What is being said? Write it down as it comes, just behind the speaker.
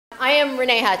I am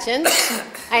Renée Hutchins.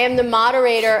 I am the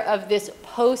moderator of this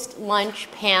post-lunch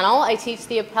panel. I teach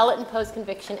the Appellate and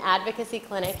Post-Conviction Advocacy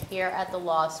Clinic here at the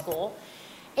law school.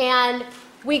 And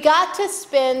we got to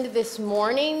spend this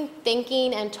morning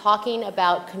thinking and talking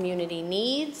about community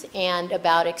needs and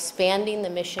about expanding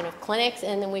the mission of clinics.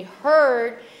 And then we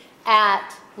heard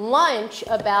at lunch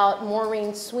about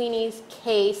Maureen Sweeney's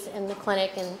case in the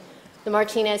clinic and the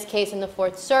Martinez case in the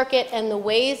Fourth Circuit and the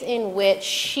ways in which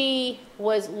she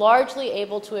was largely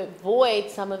able to avoid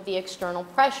some of the external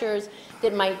pressures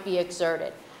that might be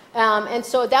exerted. And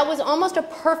so that was almost a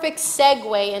perfect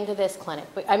segue into this clinic,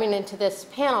 into this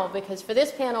panel, because for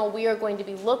this panel we are going to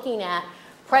be looking at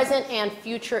present and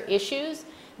future issues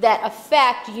that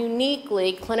affect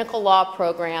uniquely clinical law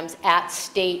programs at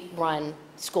state-run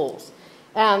schools.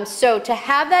 So to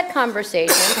have that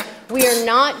conversation, we are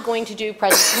not going to do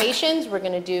presentations. We're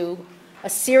going to do a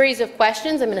series of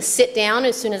questions. I'm going to sit down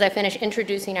as soon as I finish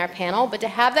introducing our panel. But to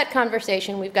have that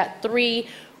conversation, we've got three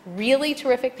really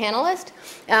terrific panelists.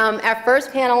 Our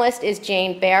first panelist is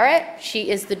Jane Barrett. She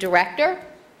is the director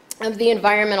of the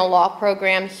Environmental Law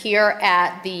Program here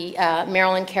at the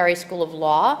Maryland Carey School of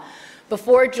Law.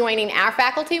 Before joining our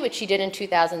faculty, which she did in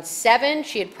 2007,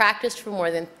 she had practiced for more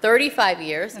than 35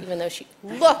 years, even though she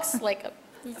looks like a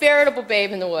veritable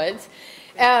babe in the woods.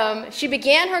 She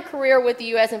began her career with the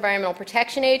U.S. Environmental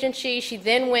Protection Agency. She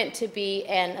then went to be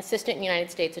an assistant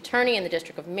United States attorney in the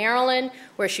District of Maryland,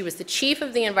 where she was the chief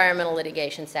of the environmental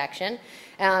litigation section.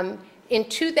 In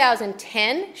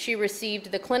 2010, she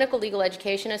received the Clinical Legal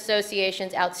Education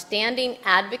Association's Outstanding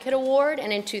Advocate Award,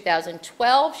 and in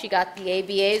 2012, she got the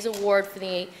ABA's award for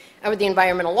the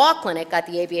Environmental Law Clinic got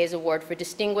the ABA's award for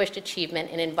Distinguished Achievement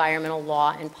in Environmental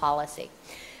Law and Policy.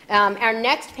 Our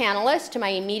next panelist to my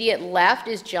immediate left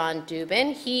is John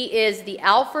Dubin. He is the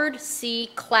Alfred C.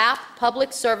 Clapp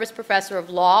Public Service Professor of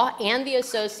Law and the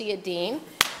Associate Dean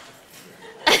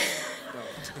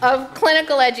of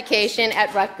Clinical Education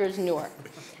at Rutgers, Newark.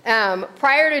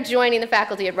 Prior to joining the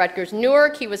faculty at Rutgers,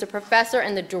 Newark, he was a professor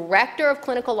and the director of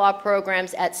clinical law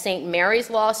programs at St. Mary's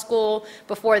Law School.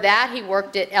 Before that, he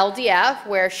worked at LDF,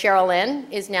 where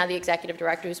Sherilyn is now the executive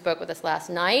director who spoke with us last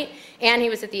night, and he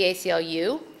was at the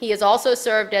ACLU. He has also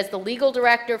served as the legal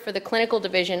director for the clinical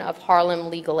division of Harlem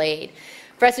Legal Aid.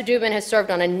 Professor Dubin has served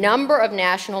on a number of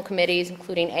national committees,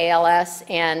 including ALS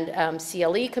and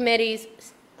CLE committees,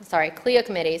 CLIA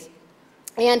committees,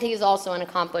 and he's also an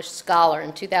accomplished scholar.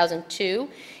 In 2002,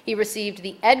 he received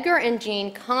the Edgar and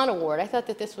Jean Kahn Award. I thought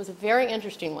that this was a very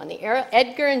interesting one. The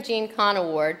Edgar and Jean Kahn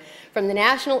Award from the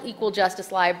National Equal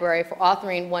Justice Library for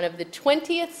authoring one of the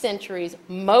 20th century's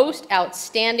most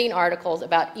outstanding articles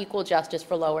about equal justice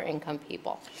for lower income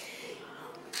people.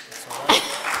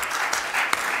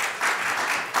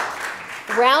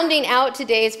 Rounding out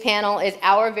today's panel is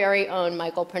our very own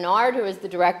Michael Pinard, who is the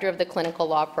director of the clinical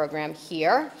law program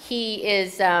here. He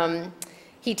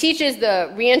teaches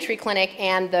the reentry clinic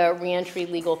and the reentry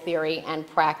legal theory and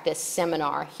practice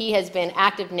seminar. He has been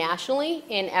active nationally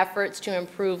in efforts to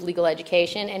improve legal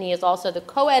education, and he is also the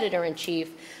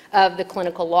co-editor-in-chief of the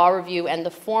Clinical Law Review and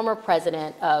the former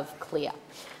president of CLIA.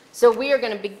 So we are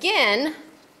going to begin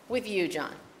with you,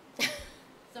 John.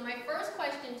 So my first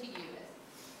question to you is,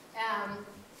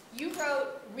 you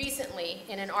wrote recently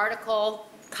in an article,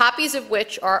 copies of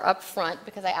which are up front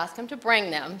because I asked him to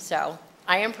bring them, so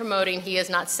I am promoting, he is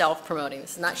not self-promoting.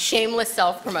 This is not shameless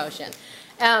self-promotion.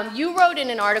 You wrote in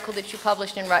an article that you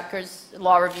published in Rutgers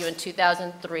Law Review in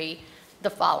 2003 the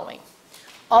following: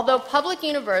 although public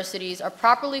universities are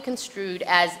properly construed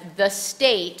as the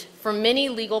state for many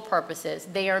legal purposes,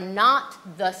 they are not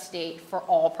the state for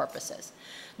all purposes.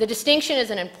 The distinction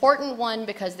is an important one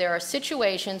because there are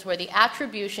situations where the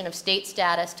attribution of state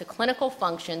status to clinical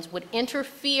functions would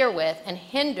interfere with and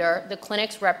hinder the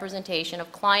clinic's representation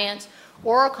of clients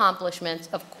or accomplishments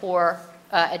of core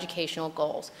educational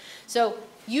goals. So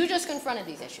you just confronted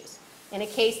these issues in a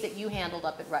case that you handled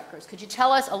up at Rutgers. Could you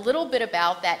tell us a little bit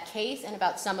about that case and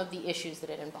about some of the issues that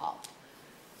it involved?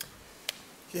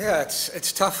 Yeah,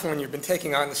 it's tough when you've been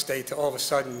taking on the state to all of a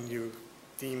sudden you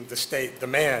deem the state the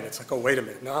man. It's like, oh, wait a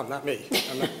minute. No, I'm not me.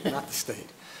 I'm not the state.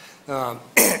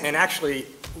 And actually,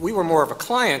 we were more of a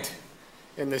client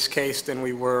in this case than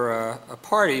we were a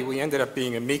party. We ended up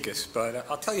being amicus, but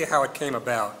I'll tell you how it came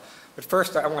about. But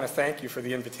first, I want to thank you for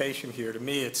the invitation here. To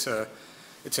me, it's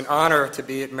an honor to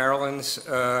be at Maryland's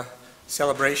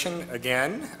celebration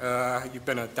again. You've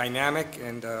been a dynamic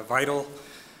and vital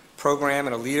program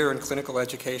and a leader in clinical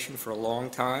education for a long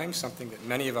time, something that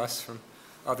many of us from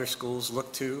other schools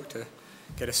look to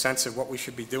get a sense of what we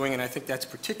should be doing, and I think that's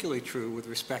particularly true with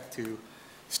respect to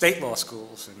state law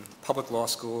schools and public law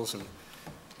schools and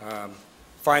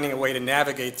finding a way to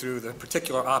navigate through the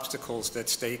particular obstacles that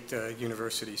state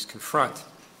universities confront.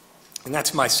 And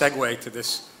that's my segue to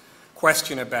this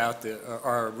question about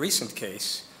our recent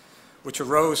case, which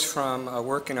arose from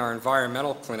work in our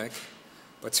environmental clinic,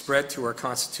 but spread to our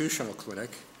constitutional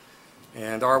clinic.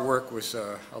 And our work was,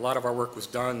 a lot of our work was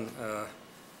done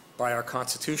by our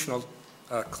constitutional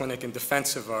clinic in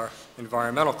defense of our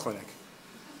environmental clinic.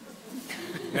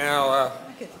 Now,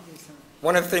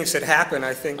 one of the things that happened,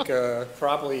 I think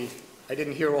probably, I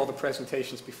didn't hear all the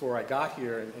presentations before I got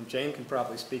here, and Jane can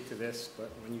probably speak to this, but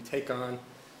when you take on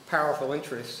powerful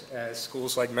interests, as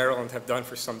schools like Maryland have done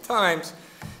for some time,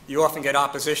 you often get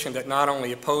opposition that not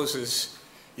only opposes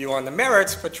you on the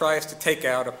merits, but tries to take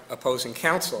out opposing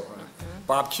counsel.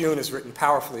 Bob Kuhn has written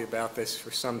powerfully about this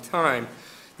for some time.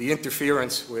 The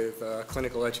interference with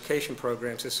clinical education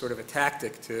programs is sort of a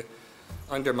tactic to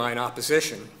undermine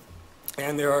opposition.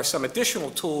 And there are some additional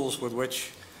tools with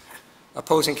which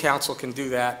opposing counsel can do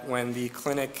that when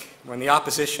the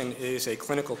opposition is a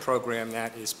clinical program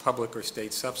that is public or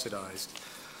state subsidized.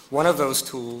 One of those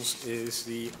tools is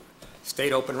the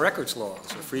state open records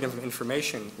laws, or freedom of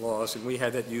information laws, and we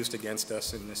had that used against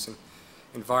us in this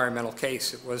environmental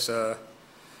case. It was a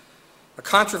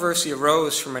controversy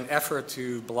arose from an effort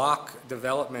to block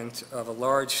development of a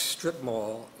large strip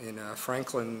mall in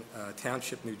Franklin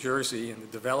Township, New Jersey, and the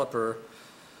developer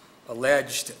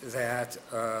alleged that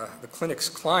the clinic's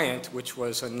client, which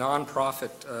was a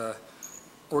nonprofit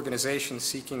organization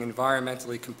seeking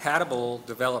environmentally compatible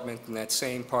development in that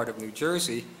same part of New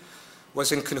Jersey,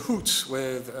 was in cahoots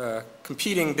with a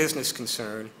competing business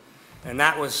concern, and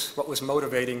that was what was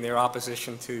motivating their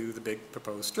opposition to the big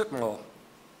proposed strip mall.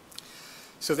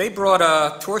 So they brought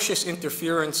a tortious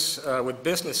interference with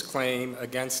business claim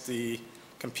against the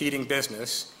competing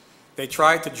business. They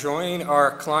tried to join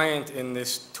our client in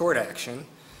this tort action,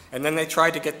 and then they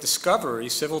tried to get discovery,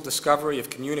 civil discovery of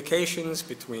communications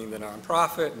between the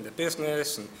nonprofit and the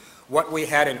business, and what we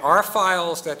had in our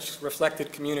files that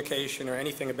reflected communication or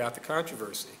anything about the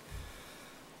controversy.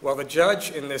 Well, the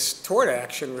judge in this tort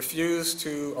action refused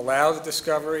to allow the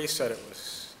discovery, said it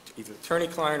was either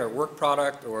attorney-client or work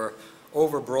product or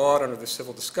overbroad under the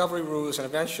civil discovery rules, and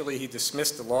eventually he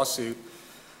dismissed the lawsuit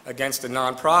against the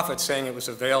nonprofit, saying it was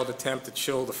a veiled attempt to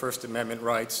chill the First Amendment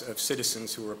rights of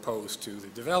citizens who were opposed to the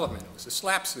development. It was a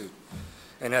slap suit,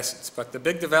 in essence. But the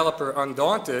big developer,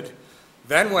 undaunted,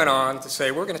 then went on to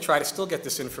say, we're going to try to still get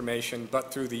this information,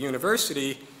 but through the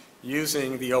university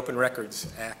using the Open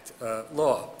Records Act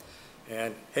law.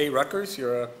 And hey, Rutgers,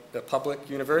 you're a public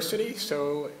university,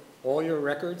 so all your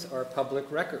records are public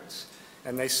records.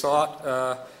 And they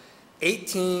sought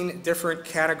 18 different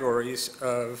categories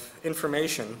of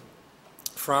information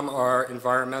from our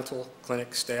environmental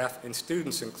clinic staff and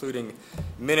students, including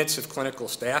minutes of clinical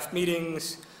staff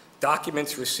meetings,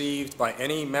 documents received by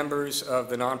any members of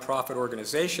the nonprofit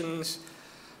organizations,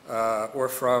 or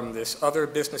from this other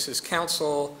business's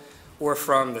council, or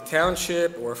from the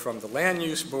township, or from the land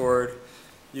use board.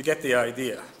 You get the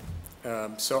idea.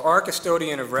 So our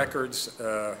custodian of records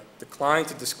declined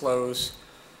to disclose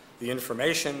the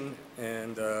information,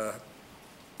 and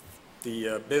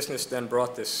the business then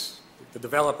brought this, the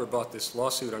developer brought this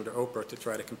lawsuit under OPRA to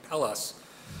try to compel us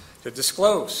to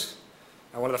disclose.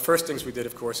 Now, one of the first things we did,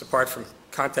 of course, apart from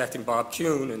contacting Bob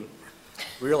Kuhn and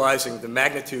realizing the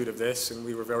magnitude of this, and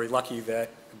we were very lucky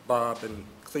that Bob and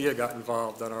Clea got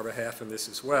involved on our behalf in this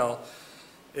as well,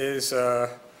 is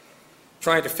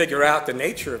trying to figure out the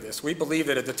nature of this. We believe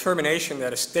that a determination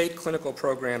that a state clinical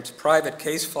program's private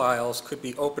case files could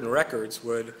be open records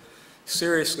would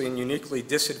seriously and uniquely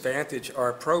disadvantage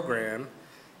our program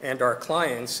and our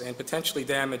clients and potentially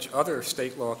damage other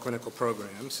state law clinical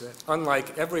programs.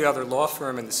 Unlike every other law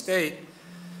firm in the state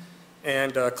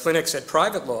and clinics at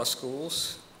private law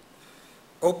schools,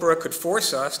 OPRA could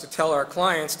force us to tell our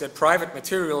clients that private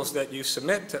materials that you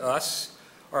submit to us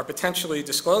are potentially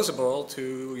disclosable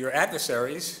to your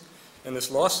adversaries in this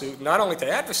lawsuit, not only to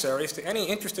adversaries, to any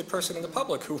interested person in the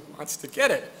public who wants to get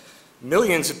it.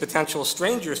 Millions of potential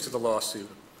strangers to the lawsuit.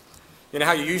 You know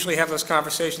how you usually have those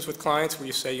conversations with clients where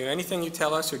you say, you know, anything you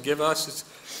tell us or give us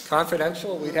is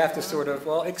confidential? We'd have to sort of,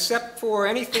 well, except for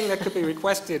anything that could be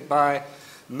requested by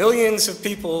millions of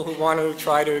people who want to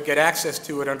try to get access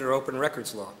to it under open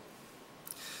records law.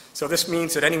 So this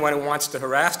means that anyone who wants to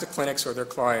harass the clinics or their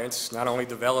clients, not only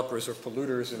developers or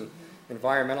polluters in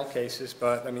environmental cases,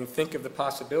 but I mean, think of the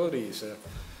possibilities.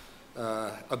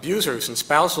 Abusers and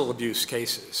spousal abuse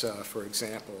cases, for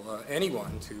example.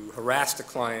 Anyone to harass the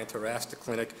client, harass the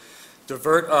clinic,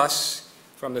 divert us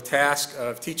from the task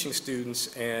of teaching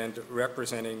students and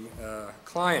representing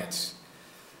clients.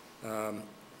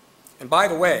 And by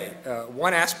the way,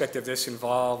 one aspect of this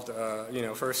involved,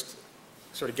 first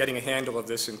sort of getting a handle of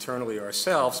this internally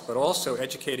ourselves, but also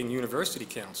educating university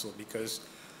counsel, because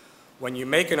when you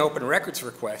make an open records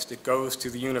request, it goes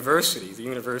to the university. The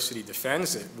university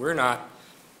defends it. We're not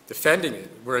defending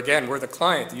it. We're the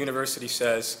client. The university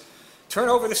says, turn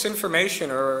over this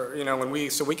information, or,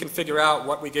 so we can figure out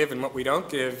what we give and what we don't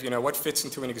give, what fits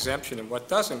into an exemption and what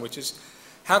doesn't, which is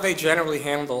how they generally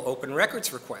handle open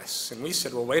records requests. And we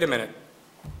said, well, wait a minute.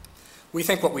 We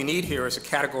think what we need here is a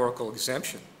categorical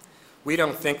exemption. We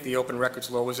don't think the open records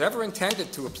law was ever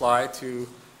intended to apply to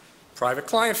private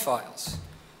client files.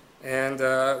 And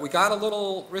we got a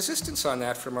little resistance on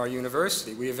that from our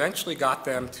university. We eventually got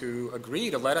them to agree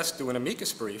to let us do an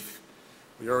amicus brief.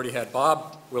 We already had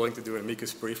Bob willing to do an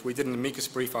amicus brief. We did an amicus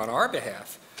brief on our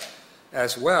behalf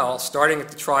as well, starting at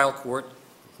the trial court,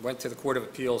 went to the Court of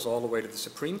Appeals all the way to the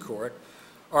Supreme Court,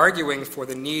 arguing for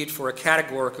the need for a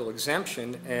categorical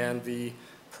exemption and the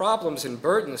problems and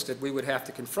burdens that we would have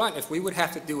to confront if we would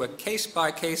have to do a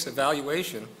case-by-case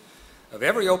evaluation of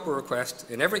every OPA request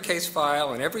in every case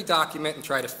file and every document and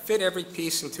try to fit every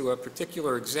piece into a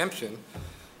particular exemption,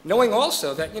 knowing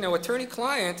also that,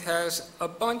 attorney-client has a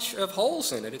bunch of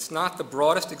holes in it. It's not the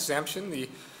broadest exemption. The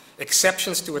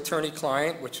exceptions to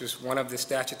attorney-client, which is one of the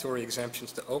statutory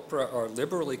exemptions to OPRA, are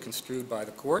liberally construed by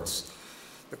the courts.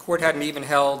 The court hadn't even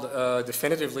held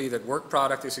definitively that work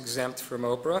product is exempt from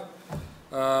OPRA.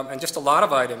 And just a lot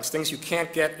of items, things you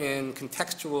can't get in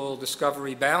contextual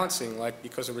discovery balancing, like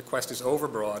because a request is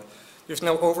overbroad. There's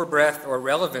no overbreadth or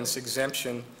relevance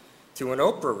exemption to an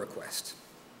OPRA request.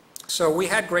 So we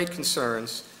had great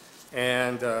concerns,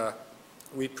 and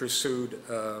we pursued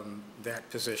that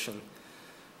position.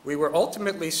 We were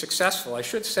ultimately successful. I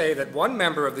should say that one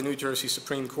member of the New Jersey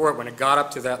Supreme Court, when it got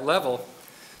up to that level,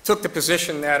 took the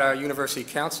position that our university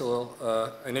counsel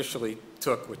initially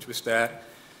took, which was that,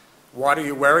 what are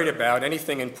you worried about?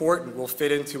 Anything important will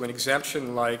fit into an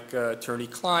exemption like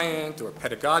attorney-client or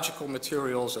pedagogical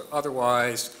materials or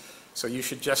otherwise, so you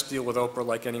should just deal with OPRA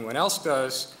like anyone else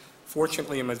does.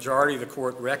 Fortunately, a majority of the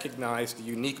court recognized the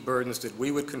unique burdens that we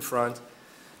would confront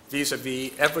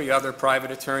vis-a-vis every other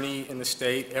private attorney in the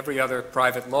state, every other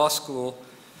private law school,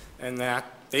 and that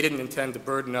they didn't intend to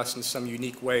burden us in some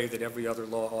unique way that every other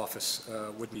law office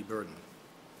would be burdened.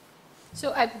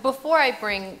 So before I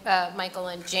bring Michael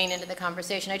and Jane into the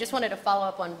conversation, I just wanted to follow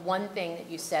up on one thing that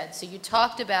you said. So you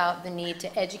talked about the need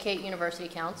to educate university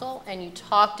counsel, and you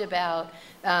talked about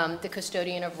the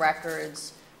custodian of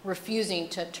records refusing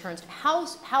to turn.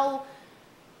 How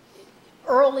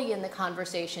early in the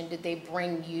conversation did they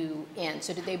bring you in?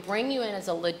 So did they bring you in as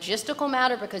a logistical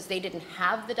matter because they didn't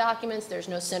have the documents, there's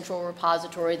no central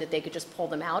repository that they could just pull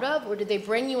them out of? Or did they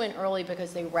bring you in early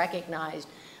because they recognized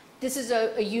this is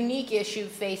a unique issue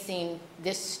facing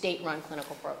this state-run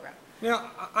clinical program?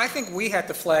 I think we had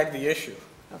to flag the issue,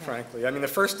 frankly. I mean, the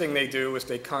first thing they do is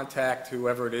they contact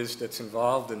whoever it is that's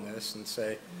involved in this and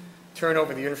say, turn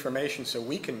over the information so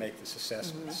we can make this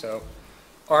assessment. So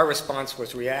our response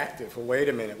was reactive. Well, wait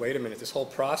a minute. This whole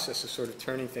process of sort of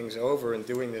turning things over and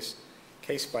doing this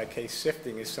case-by-case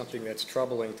sifting is something that's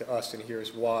troubling to us, and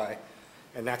here's why.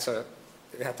 And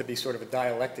it had to be sort of a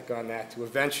dialectic on that to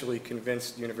eventually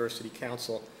convince the university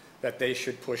counsel that they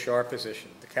should push our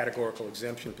position, the categorical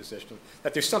exemption position,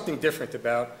 that there's something different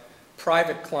about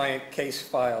private client case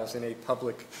files in a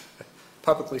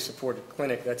publicly supported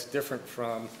clinic that's different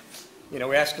from,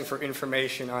 asking for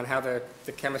information on how the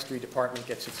chemistry department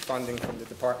gets its funding from the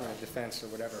Department of Defense or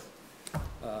whatever,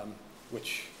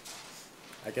 which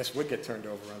I guess would get turned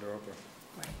over under OPRA.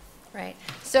 Right.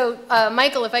 So,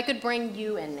 Michael, if I could bring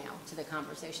you in now to the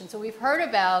conversation. So we've heard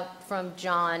about from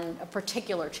John a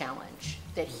particular challenge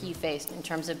that he faced in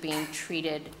terms of being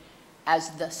treated as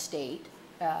the state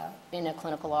in a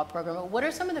clinical law program. But what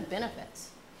are some of the benefits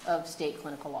of state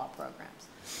clinical law programs?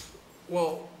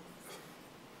 Well,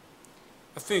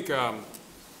 I think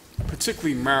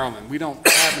particularly Maryland, we don't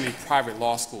have any private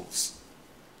law schools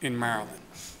in Maryland.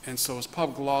 And so as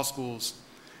public law schools,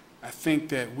 I think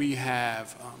that we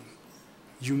have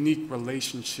unique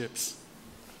relationships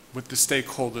with the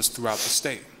stakeholders throughout the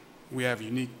state. We have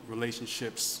unique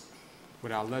relationships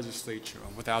with our legislature,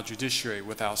 with our judiciary,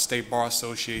 with our state bar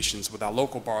associations, with our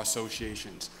local bar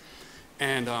associations,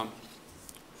 and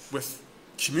with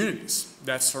communities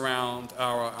that surround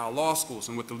our law schools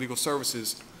and with the legal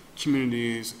services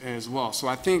communities as well. So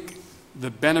I think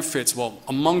the benefits,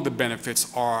 among the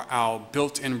benefits are our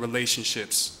built-in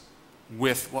relationships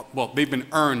with, they've been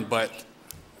earned, but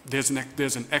there's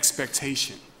an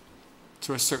expectation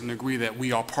to a certain degree that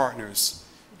we are partners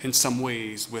in some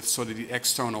ways with sort of the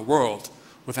external world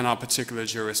within our particular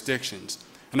jurisdictions.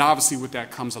 And obviously with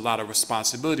that comes a lot of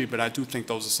responsibility, but I do think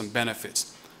those are some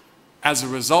benefits. As a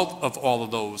result of all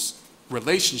of those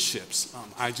relationships,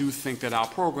 I do think that our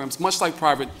programs, much like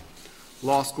private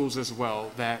law schools as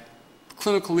well, that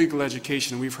clinical legal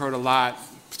education, we've heard a lot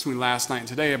between last night and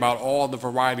today about all the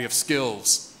variety of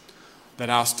skills that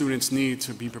our students need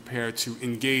to be prepared to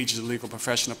engage the legal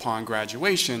profession upon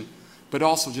graduation, but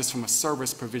also just from a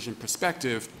service provision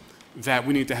perspective, that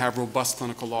we need to have robust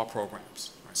clinical law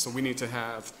programs. Right? So we need to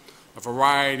have a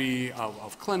variety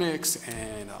of clinics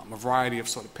and a variety of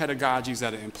sort of pedagogies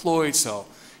that are employed. So,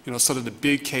 you know, sort of the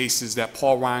big cases that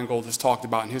Paul Reingold has talked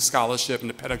about in his scholarship and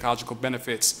the pedagogical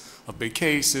benefits of big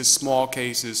cases, small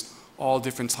cases, all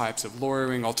different types of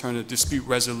lawyering, alternative dispute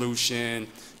resolution,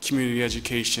 community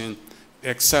education,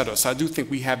 et cetera. So I do think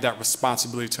we have that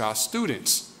responsibility to our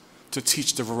students to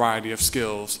teach the variety of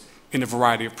skills in a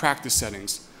variety of practice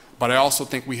settings. But I also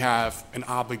think we have an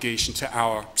obligation to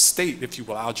our state, if you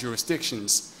will, our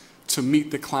jurisdictions, to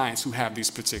meet the clients who have these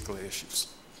particular issues.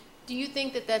 Do you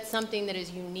think that that's something that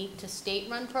is unique to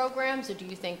state-run programs, or do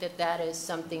you think that that is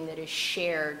something that is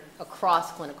shared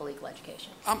across clinical legal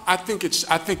education? I think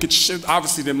it should.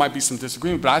 Obviously, there might be some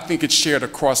disagreement, but I think it's shared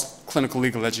across clinical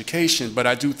legal education. But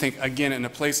I do think, again, in a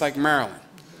place like Maryland,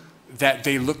 that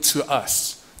they look to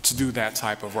us to do that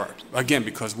type of work. Again,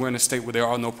 because we're in a state where there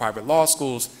are no private law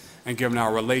schools, and given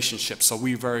our relationship, so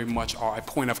we very much are a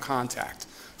point of contact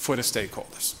for the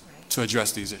stakeholders to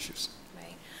address these issues.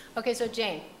 Right. Okay, so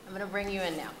Jane, I'm going to bring you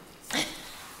in now.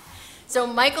 So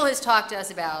Michael has talked to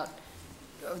us about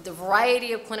the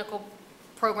variety of clinical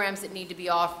programs that need to be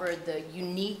offered, the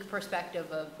unique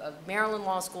perspective of Maryland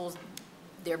law schools,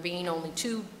 there being only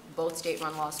two, both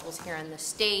state-run law schools here in the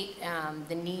state,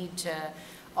 the need to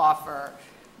offer,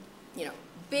 you know,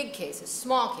 big cases,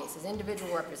 small cases,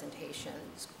 individual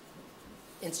representations,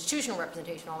 institutional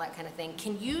representation, all that kind of thing.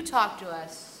 Can you talk to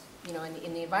us, you know,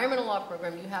 in the environmental law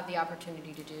program, you have the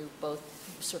opportunity to do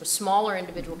both sort of smaller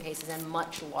individual cases and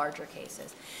much larger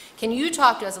cases. Can you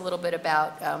talk to us a little bit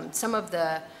about some of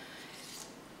the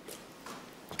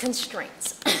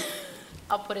constraints,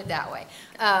 I'll put it that way,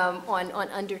 on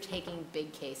undertaking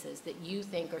big cases that you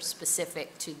think are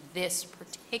specific to this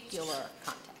particular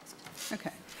context?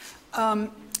 Okay.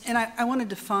 And I want to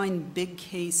define big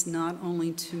case not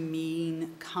only to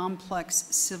mean complex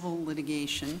civil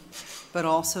litigation, but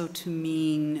also to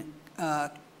mean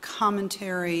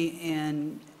commentary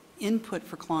and input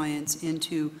for clients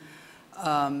into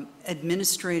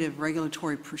administrative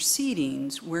regulatory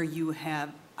proceedings where you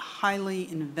have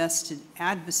highly invested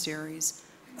adversaries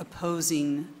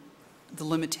opposing the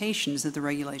limitations that the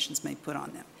regulations may put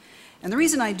on them. And the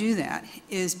reason I do that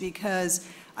is because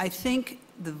I think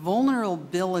the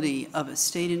vulnerability of a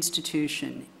state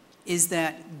institution is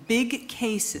that big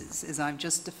cases, as I've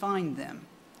just defined them,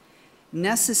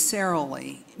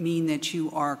 necessarily mean that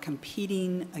you are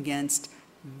competing against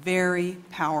very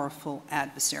powerful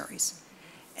adversaries.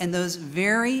 And those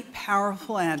very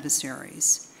powerful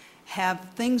adversaries have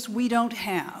things we don't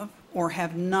have or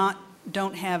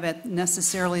don't have at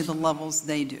necessarily the levels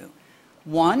they do.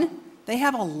 One, they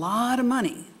have a lot of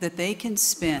money that they can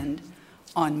spend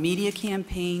on media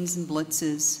campaigns and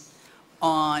blitzes,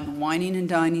 on whining and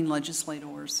dining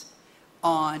legislators,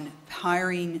 on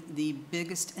hiring the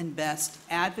biggest and best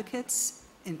advocates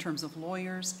in terms of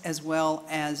lawyers, as well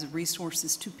as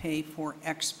resources to pay for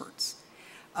experts.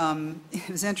 It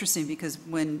was interesting because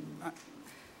when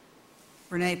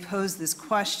Renée posed this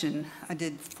question, I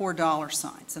did $4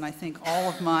 signs, and I think all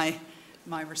of my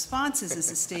responses as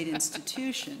a state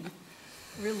institution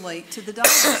relate to the dollar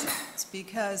signs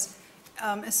because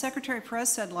as Secretary Perez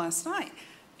said last night,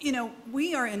 you know,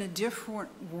 we are in a different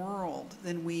world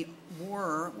than we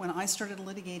were when I started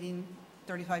litigating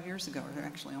 35 years ago, or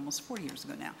actually almost 40 years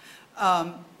ago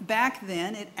now. Back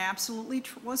then, it absolutely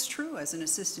was true as an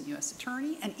assistant U.S.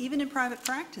 attorney, and even in private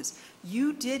practice.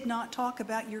 You did not talk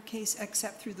about your case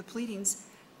except through the pleadings,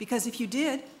 because if you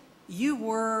did, you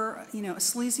were, you know, a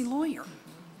sleazy lawyer.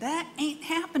 That ain't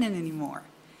happening anymore.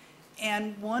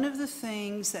 And one of the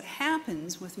things that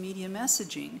happens with media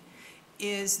messaging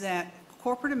is that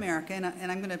corporate America, and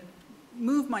I'm going to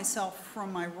move myself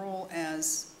from my role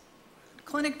as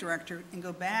clinic director and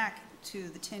go back to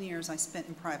the 10 years I spent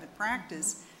in private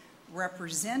practice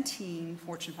representing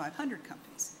Fortune 500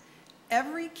 companies.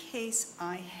 Every case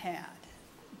I had,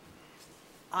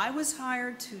 I was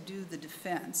hired to do the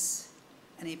defense,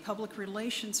 and a public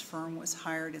relations firm was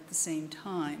hired at the same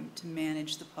time to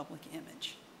manage the public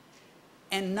image.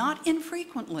 And not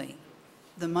infrequently,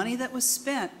 the money that was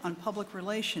spent on public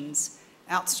relations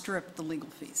outstripped the legal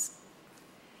fees.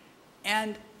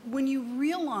 And when you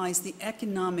realize the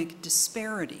economic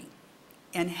disparity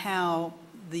and how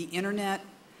the internet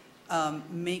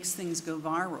makes things go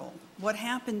viral. What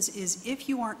happens is if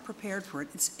you aren't prepared for it,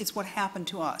 it's what happened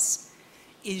to us,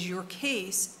 is your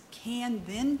case can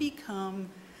then become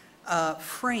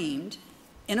framed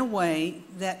in a way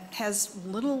that has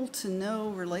little to no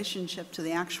relationship to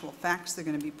the actual facts that are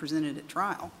going to be presented at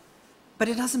trial. But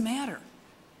it doesn't matter,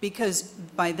 because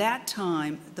by that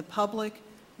time, the public,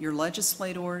 your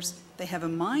legislators, they have a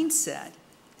mindset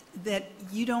that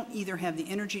you don't either have the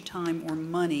energy, time, or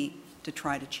money to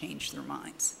try to change their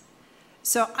minds.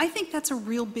 So I think that's a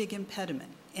real big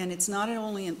impediment. And it's not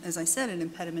only, as I said, an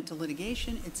impediment to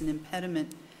litigation, it's an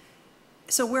impediment.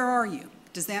 So where are you?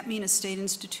 Does that mean a state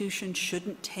institution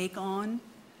shouldn't take on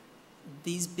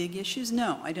these big issues?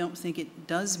 No, I don't think it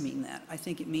does mean that. I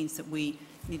think it means that we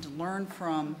need to learn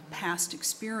from past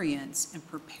experience and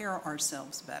prepare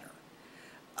ourselves better.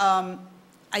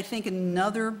 I think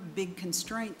another big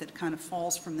constraint that kind of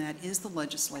falls from that is the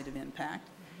legislative impact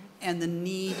and the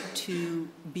need to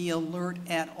be alert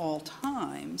at all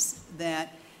times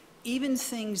that even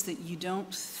things that you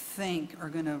don't think are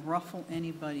going to ruffle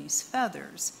anybody's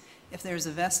feathers, if there's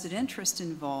a vested interest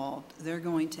involved, they're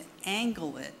going to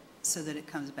angle it so that it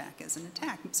comes back as an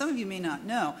attack. Some of you may not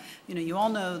know, you all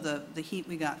know the heat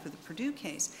we got for the Purdue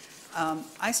case.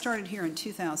 I started here in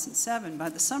 2007. By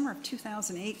the summer of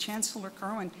 2008, Chancellor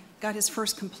Kerwin got his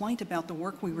first complaint about the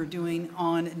work we were doing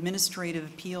on administrative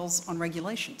appeals on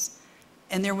regulations.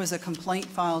 And there was a complaint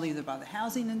filed either by the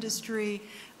housing industry,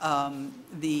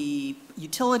 the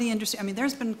utility industry. I mean,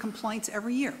 there's been complaints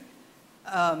every year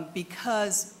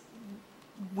because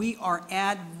we are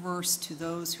adverse to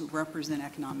those who represent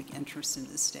economic interests in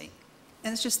this state.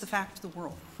 And it's just the fact of the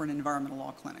world for an environmental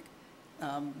law clinic.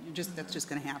 That's just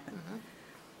going to happen.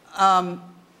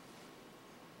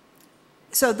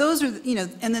 So those are,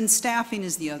 and then staffing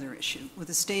is the other issue. With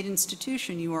a state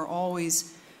institution, you are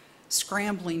always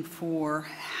scrambling for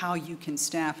how you can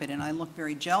staff it. And I look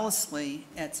very jealously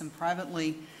at some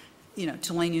privately,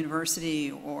 Tulane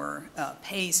University or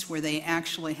Pace, where they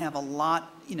actually have a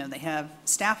lot, they have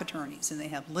staff attorneys and they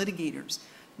have litigators,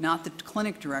 not the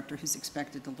clinic director who's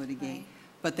expected to litigate. Right.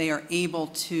 But they are able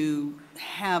to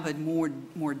have a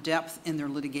more depth in their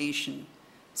litigation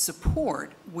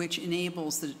support, which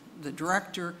enables the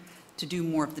director to do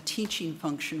more of the teaching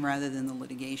function rather than the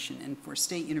litigation. And for a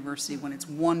state university, when it's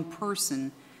one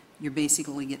person, you're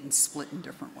basically getting split in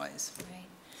different ways.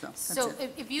 Right. So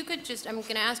if you could just, I'm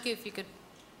going to ask you if you could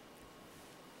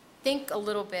think a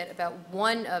little bit about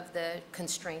one of the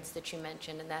constraints that you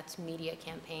mentioned, and that's media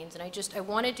campaigns. And I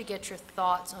wanted to get your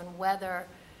thoughts on whether,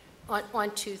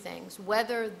 on two things,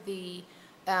 whether the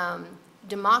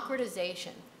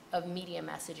democratization of media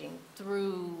messaging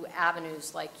through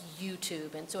avenues like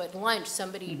YouTube. And so at lunch,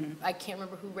 somebody, I can't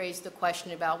remember who raised the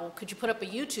question about, well, could you put up a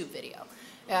YouTube video?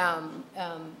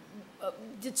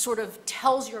 It sort of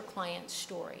tells your client's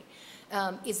story.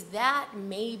 Is that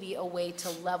maybe a way to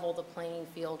level the playing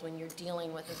field when you're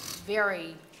dealing with a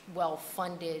very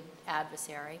well-funded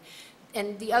adversary?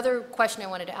 And the other question I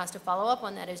wanted to ask to follow up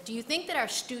on that is, do you think that our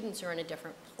students are in a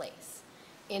different place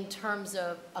in terms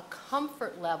of a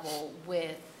comfort level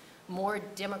with more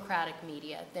democratic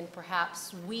media than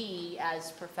perhaps we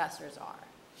as professors are?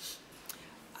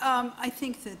 I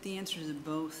think that the answer to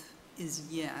both is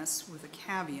yes, with a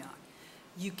caveat.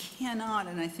 You cannot,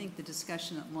 and I think the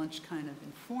discussion at lunch kind of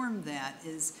informed that,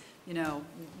 is,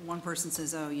 one person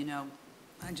says, oh,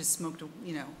 I just smoked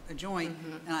a joint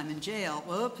and I'm in jail.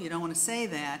 Whoop, you don't want to say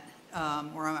that.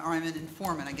 Or I'm an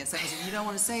informant, I guess. You don't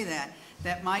want to say that.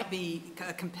 That might be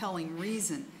a compelling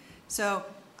reason. So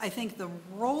I think the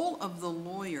role of the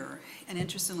lawyer, and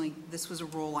interestingly, this was a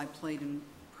role I played in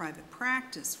private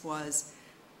practice, was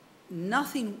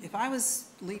nothing, if I was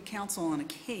lead counsel on a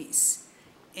case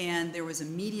and there was a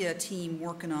media team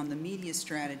working on the media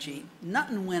strategy,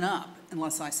 nothing went up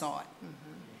unless I saw it.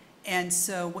 And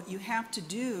so what you have to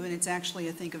do, and it's actually,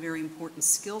 I think, a very important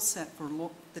skill set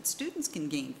that students can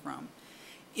gain from,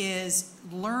 is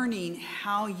learning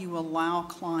how you allow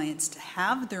clients to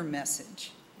have their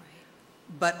message,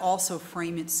 but also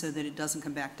frame it so that it doesn't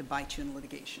come back to bite you in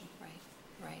litigation.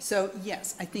 Right. So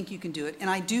yes, I think you can do it, and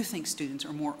I do think students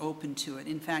are more open to it.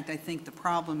 In fact, I think the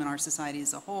problem in our society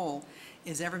as a whole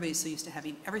is everybody's so used to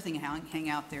having everything hang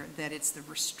out there that it's the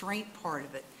restraint part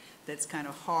of it that's kind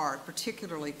of hard,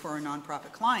 particularly for our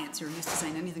nonprofit clients who are used to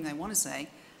saying anything they want to say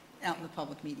out in the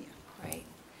public media. Right.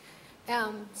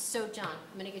 So John,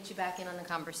 I'm going to get you back in on the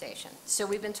conversation. So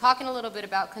we've been talking a little bit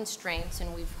about constraints,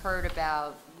 and we've heard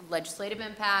about legislative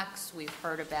impacts, we've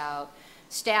heard about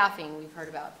staffing, we've heard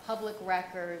about public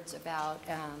records, about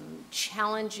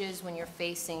challenges when you're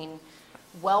facing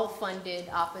well-funded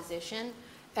opposition.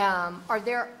 Are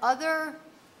there other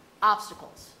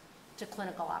obstacles to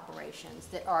clinical operations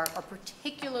that are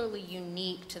particularly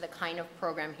unique to the kind of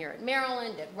program here at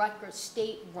Maryland, at Rutgers,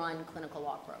 state-run clinical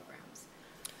law programs?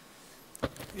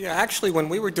 Yeah, actually, when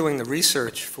we were doing the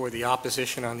research for the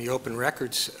opposition on the open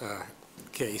records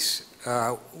case,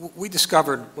 we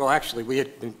discovered, well, actually, we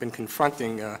had been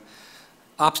confronting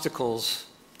obstacles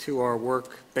to our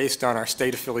work based on our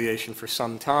state affiliation for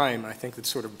some time. I think that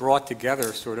sort of brought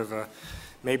together sort of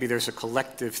maybe there's a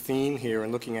collective theme here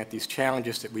in looking at these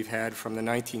challenges that we've had from the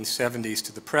 1970s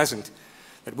to the present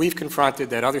that we've confronted,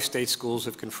 that other state schools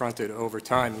have confronted over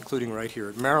time, including right here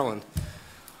at Maryland.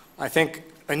 I think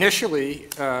initially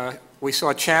we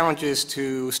saw challenges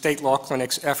to state law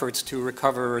clinics' efforts to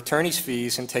recover attorney's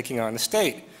fees in taking on the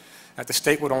state. That the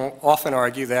state would often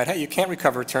argue that, hey, you can't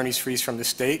recover attorney's fees from the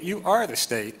state, you are the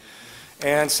state.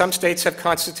 And some states have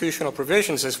constitutional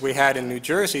provisions, as we had in New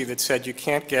Jersey, that said you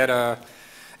can't get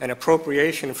an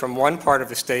appropriation from one part of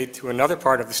the state to another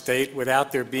part of the state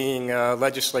without there being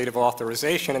legislative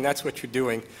authorization, and that's what you're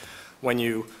doing when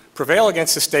you prevail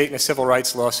against the state in a civil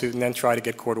rights lawsuit and then try to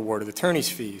get court-awarded attorney's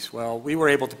fees. Well, we were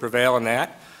able to prevail in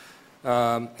that,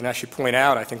 and I should point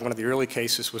out, I think one of the early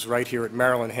cases was right here at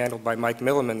Maryland, handled by Mike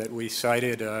Milliman that we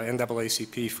cited,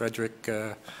 NAACP Frederick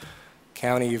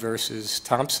County versus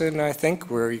Thompson, I think,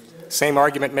 where same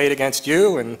argument made against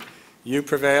you, and you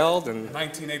prevailed. And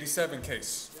 1987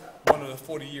 case. One of the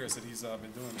 40 years that he's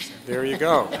been doing this. There you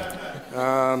go.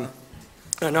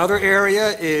 Another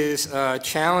area is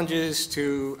challenges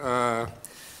to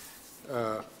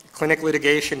clinic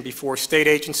litigation before state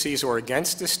agencies or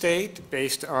against the state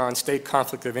based on state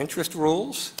conflict of interest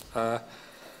rules.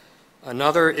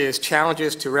 Another is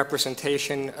challenges to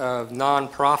representation of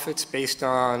nonprofits based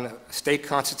on state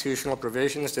constitutional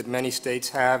provisions that many states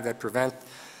have that prevent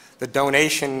the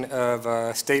donation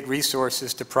of state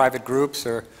resources to private groups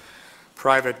or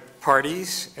private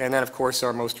parties, and then, of course,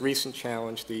 our most recent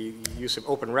challenge, the use of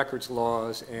open records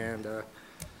laws and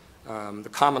the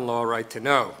common law right to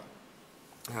know.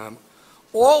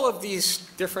 All of these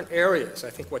different areas, I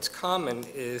think what's common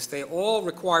is they all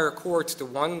require courts to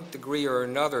one degree or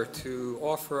another to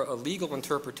offer a legal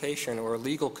interpretation or a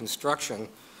legal construction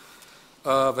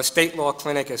of a state law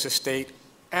clinic as a state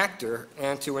actor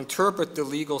and to interpret the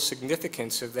legal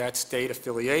significance of that state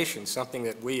affiliation, something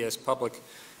that we as public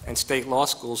and state law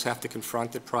schools have to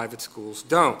confront that private schools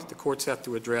don't. The courts have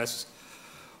to address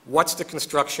what's the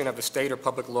construction of a state or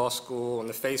public law school in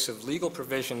the face of legal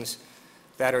provisions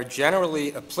that are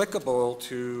generally applicable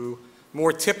to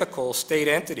more typical state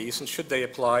entities, and should they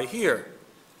apply here?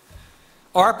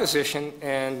 Our position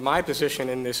and my position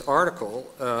in this article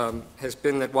has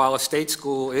been that while a state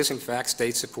school is in fact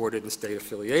state supported and state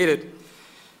affiliated,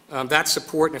 that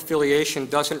support and affiliation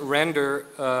doesn't render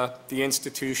the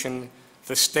institution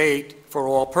the state for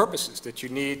all purposes, that you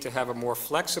need to have a more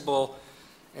flexible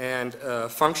and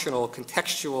functional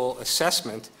contextual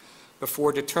assessment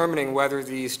before determining whether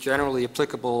these generally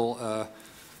applicable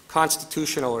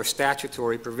constitutional or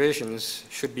statutory provisions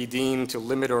should be deemed to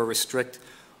limit or restrict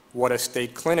what a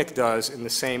state clinic does in the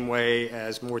same way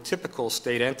as more typical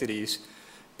state entities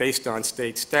based on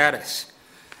state status.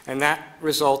 And that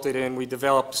resulted in, we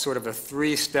developed sort of a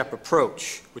three-step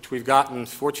approach, which we've gotten,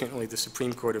 fortunately, the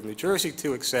Supreme Court of New Jersey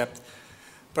to accept,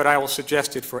 but I will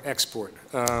suggest it for export.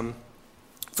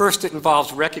 First, it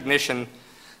involves recognition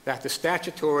that the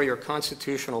statutory or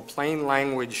constitutional plain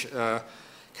language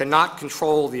cannot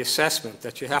control the assessment,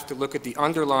 that you have to look at the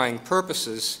underlying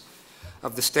purposes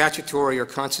of the statutory or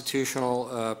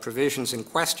constitutional provisions in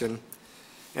question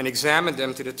and examine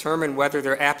them to determine whether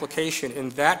their application in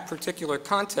that particular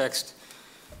context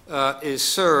is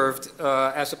served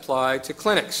as applied to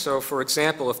clinics. So, for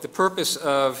example, if the purpose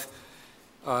of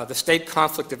the state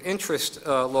conflict of interest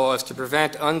law is to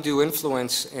prevent undue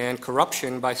influence and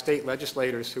corruption by state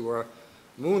legislators who are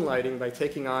moonlighting by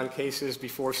taking on cases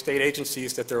before state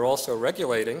agencies that they're also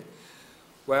regulating,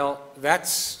 well,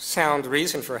 that's sound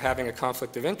reason for having a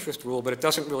conflict of interest rule, but it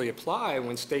doesn't really apply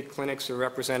when state clinics are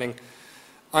representing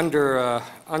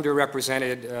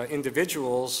underrepresented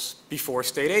individuals before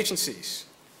state agencies.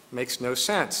 Makes no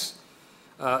sense.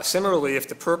 Similarly, if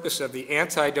the purpose of the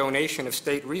anti-donation of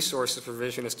state resources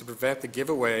provision is to prevent the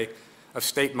giveaway of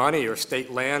state money or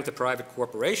state land to private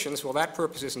corporations, well, that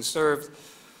purpose isn't served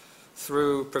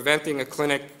through preventing a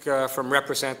clinic from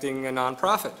representing a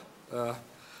nonprofit.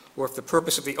 Or if the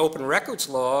purpose of the open records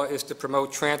law is to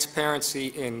promote transparency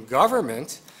in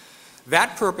government,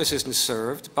 that purpose isn't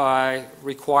served by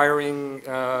requiring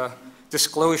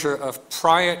disclosure of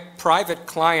private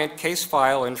client case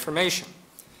file information.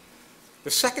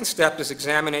 The second step is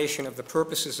examination of the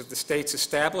purposes of the state's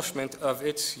establishment of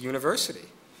its university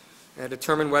and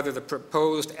determine whether the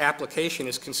proposed application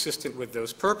is consistent with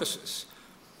those purposes.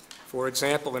 For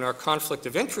example, in our conflict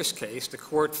of interest case, the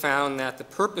court found that the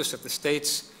purpose of the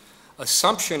state's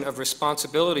assumption of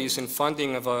responsibilities in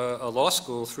funding of a law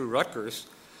school through Rutgers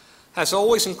has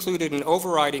always included an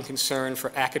overriding concern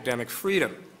for academic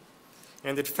freedom,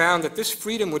 and it found that this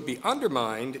freedom would be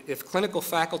undermined if clinical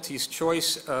faculty's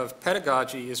choice of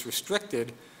pedagogy is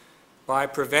restricted by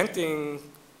preventing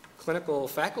clinical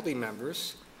faculty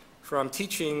members from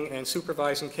teaching and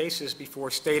supervising cases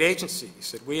before state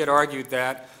agencies. That we had argued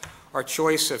that our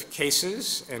choice of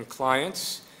cases and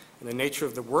clients and the nature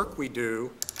of the work we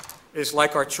do is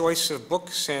like our choice of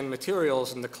books and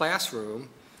materials in the classroom,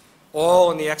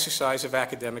 all in the exercise of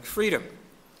academic freedom.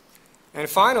 And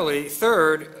finally,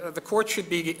 third, the court should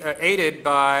be aided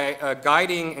by a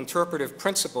guiding interpretive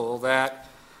principle that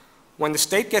when the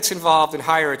state gets involved in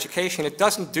higher education, it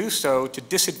doesn't do so to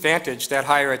disadvantage that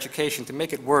higher education, to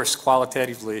make it worse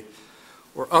qualitatively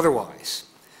or otherwise.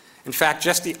 In fact,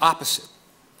 just the opposite.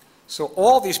 So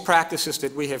all these practices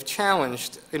that we have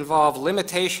challenged involve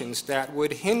limitations that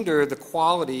would hinder the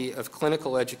quality of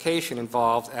clinical education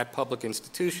involved at public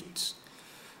institutions.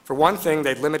 For one thing,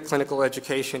 they'd limit clinical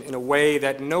education in a way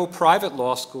that no private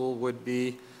law school would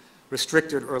be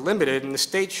restricted or limited, and the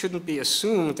state shouldn't be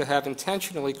assumed to have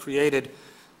intentionally created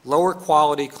lower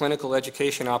quality clinical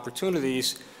education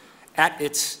opportunities at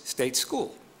its state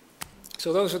school.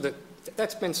 So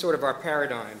that's been sort of our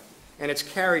paradigm, and it's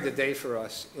carried the day for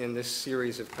us in this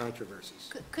series of controversies.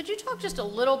 Could you talk just a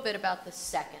little bit about the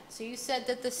second? So you said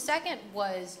that the second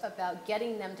was about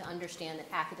getting them to understand that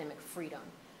academic freedom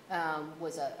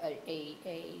was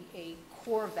a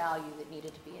core value that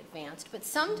needed to be advanced. But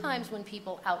sometimes when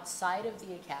people outside of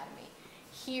the academy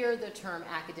hear the term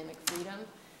academic freedom,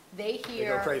 they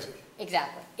hear— They go crazy.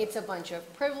 Exactly. It's a bunch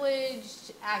of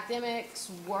privileged academics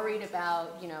worried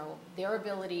about, you know, their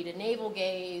ability to navel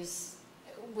gaze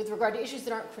with regard to issues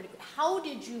that aren't critical. How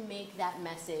did you make that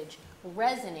message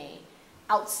resonate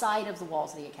outside of the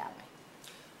walls of the academy?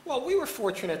 Well, we were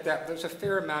fortunate that there's a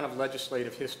fair amount of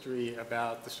legislative history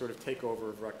about the sort of takeover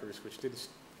of Rutgers, which didn't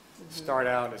start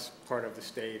out as part of the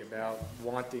state, about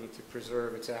wanting to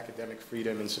preserve its academic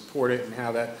freedom and support it, and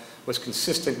how that was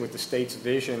consistent with the state's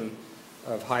vision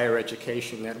of higher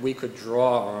education that we could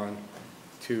draw on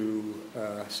to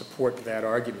support that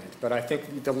argument. But I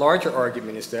think the larger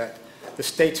argument is that the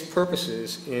state's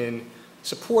purposes in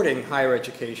supporting higher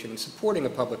education and supporting a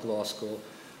public law school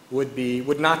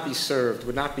would not be served,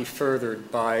 would not be furthered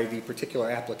by the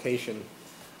particular application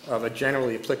of a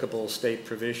generally applicable state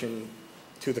provision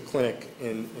to the clinic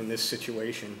in this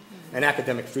situation. Mm-hmm. And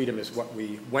academic freedom is what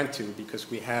we went to because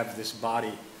we have this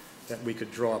body that we could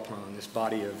draw upon, this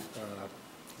body of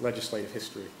legislative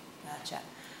history.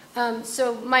 Gotcha.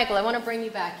 So, Michael, I want to bring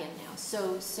you back in now.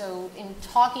 So in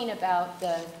talking about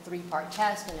the three-part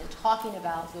test and in talking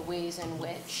about the ways in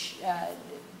which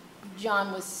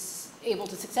John was able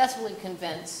to successfully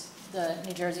convince the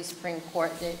New Jersey Supreme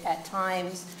Court that at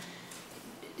times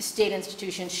state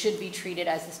institutions should be treated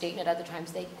as the state and at other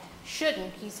times they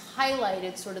shouldn't, he's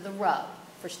highlighted sort of the rub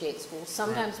for state schools.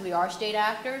 Sometimes we are state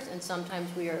actors and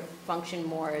sometimes we function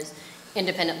more as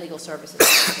independent legal services.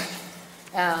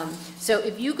 So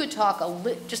if you could talk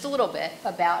just a little bit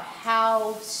about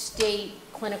how state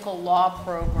clinical law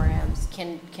programs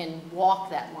can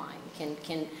walk that line,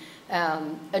 can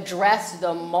address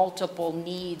the multiple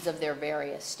needs of their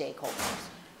various stakeholders.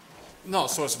 No,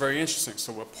 so it's very interesting.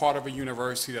 So we're part of a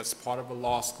university that's part of a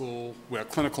law school. We're a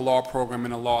clinical law program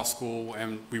in a law school,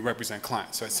 and we represent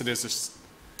clients. Right? So there's this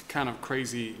kind of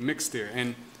crazy mix there.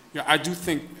 And you know, I do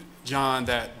think, John,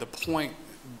 that the point,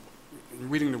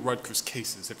 reading the Rutgers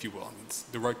cases, if you will, I mean, it's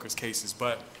the Rutgers cases,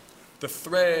 but the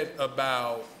thread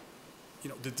about, you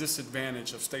know, the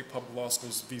disadvantage of state public law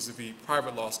schools vis-a-vis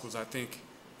private law schools, I think,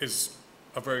 is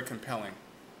a very compelling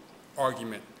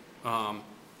argument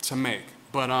to make.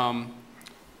 But I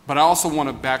also want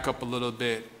to back up a little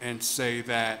bit and say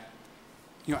that,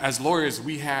 you know, as lawyers,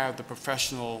 we have the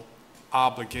professional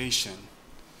obligation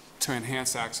to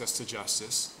enhance access to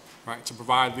justice, right? To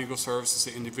provide legal services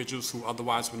to individuals who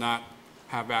otherwise would not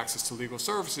have access to legal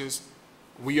services.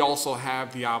 We also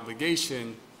have the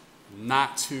obligation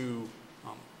not to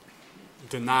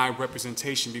deny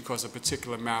representation because a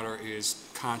particular matter is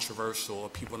controversial or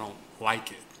people don't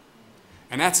like it.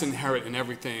 And that's inherent in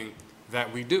everything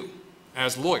that we do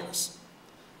as lawyers.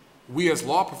 We as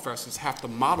law professors have to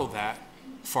model that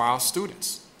for our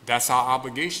students. That's our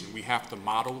obligation. We have to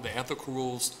model the ethical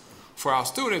rules for our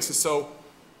students. And so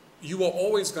you are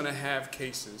always going to have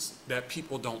cases that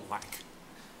people don't like.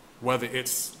 whether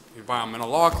it's environmental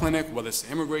law clinic, whether it's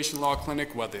the immigration law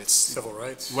clinic, whether it's Civil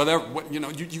rights. whatever,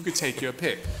 you could take your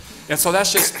pick. And so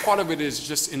that's just, part of it is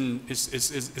just in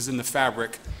the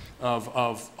fabric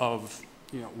of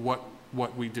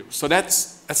what we do. So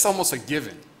that's almost a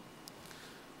given.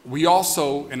 We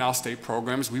also, in our state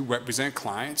programs, we represent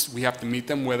clients. We have to meet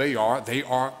them where they are. They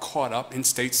are caught up in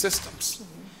state systems.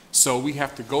 Mm-hmm. So we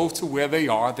have to go to where they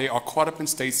are. They are caught up in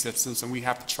state systems, and we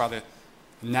have to try to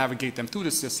navigate them through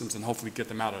the systems and hopefully get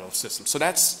them out of those systems. So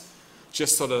that's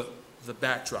just sort of the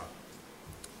backdrop.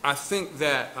 I think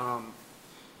that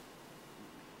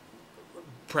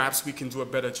perhaps we can do a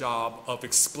better job of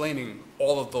explaining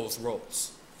all of those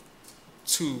roles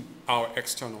to our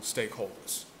external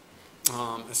stakeholders.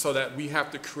 So that we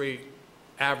have to create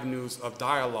avenues of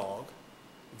dialogue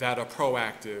that are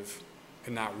proactive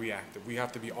and not reactive. We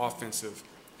have to be offensive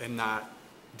and not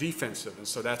defensive. And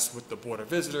so that's with the Board of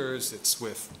Visitors, it's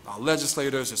with our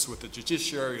legislators, it's with the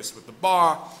judiciary, it's with the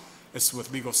bar, it's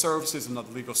with legal services and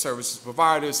other legal services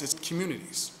providers, it's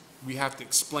communities. We have to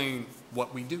explain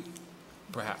what we do,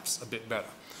 perhaps, a bit better.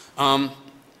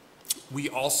 We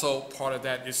also, part of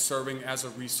that is serving as a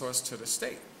resource to the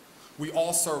state. We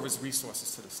all serve as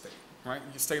resources to the state, right?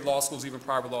 State law schools, even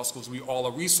private law schools, we all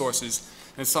are resources,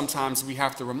 and sometimes we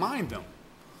have to remind them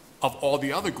of all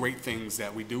the other great things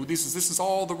that we do. This is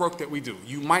all the work that we do.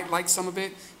 You might like some of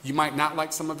it, you might not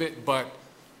like some of it, but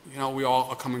we all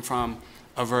are coming from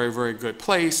a very, very good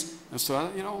place. And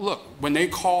so, look, when they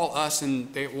call us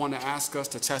and they want to ask us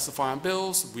to testify on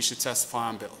bills, we should testify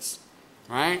on bills,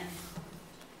 right?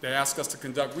 They ask us to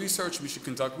conduct research, we should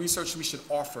conduct research, we should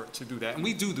offer to do that. And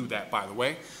we do that, by the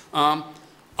way.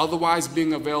 Otherwise,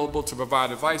 being available to provide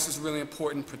advice is really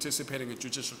important. Participating in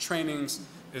judicial trainings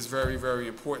is very, very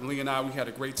important. Lee and I, we had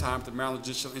a great time at the Maryland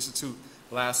Judicial Institute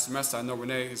last semester. I know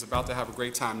Renee is about to have a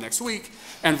great time next week,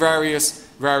 and various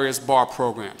bar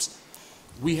programs.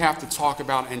 We have to talk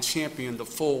about and champion the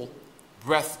full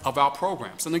breadth of our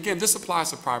programs. And again, this applies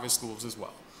to private schools as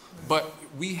well. But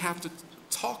we have to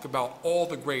talk about all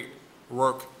the great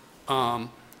work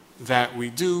that we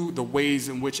do, the ways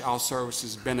in which our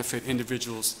services benefit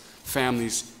individuals,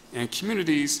 families, and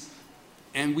communities,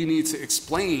 and we need to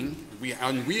explain,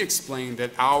 we explain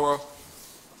that our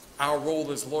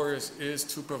role as lawyers is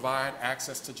to provide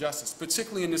access to justice,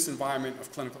 particularly in this environment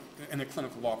of the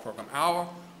clinical law program. Our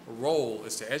role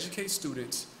is to educate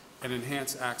students and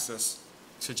enhance access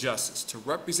to justice, to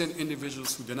represent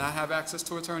individuals who do not have access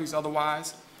to attorneys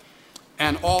otherwise,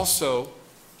 and also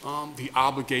the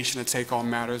obligation to take on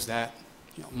matters that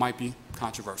might be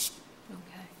controversial.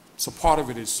 Okay. So part of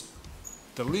it is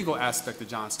the legal aspect that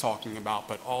John's talking about,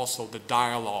 but also the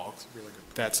dialogue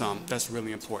that's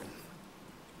really important.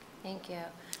 Thank you.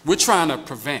 We're trying to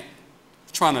prevent,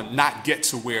 trying to not get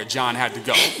to where John had to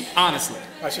go, honestly.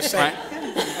 I was just saying, right?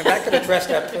 And that could address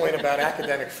that point about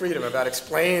academic freedom, about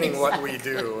explaining what we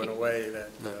do in a way that...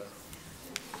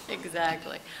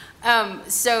 Exactly.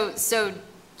 So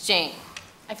Jane,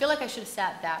 I feel like I should have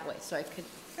sat that way so I could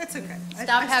That's okay.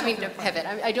 stop having to pivot.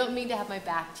 I don't mean to have my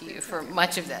back to you for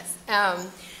much of this.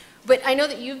 But I know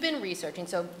that you've been researching,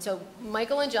 so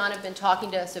Michael and John have been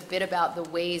talking to us a bit about the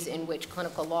ways in which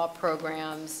clinical law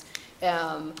programs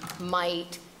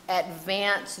might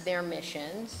advance their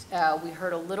missions. We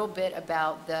heard a little bit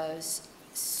about the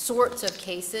sorts of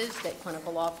cases that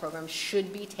clinical law programs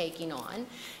should be taking on.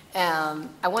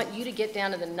 I want you to get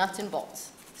down to the nuts and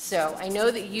bolts. So I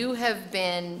know that you have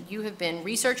been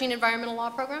researching environmental law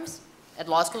programs at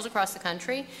law schools across the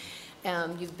country.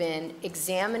 You've been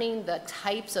examining the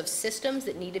types of systems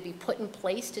that need to be put in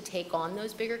place to take on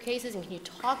those bigger cases. And can you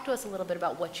talk to us a little bit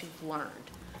about what you've learned?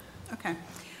 Okay.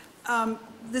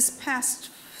 This past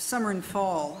summer and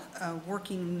fall,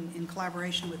 working in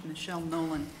collaboration with Michelle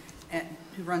Nolan,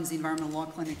 who runs the Environmental Law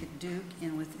Clinic at Duke,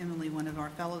 and with Emily, one of our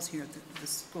fellows here at the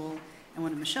school, and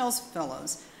one of Michelle's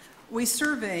fellows, we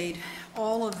surveyed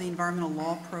all of the environmental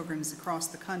law programs across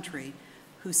the country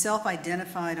who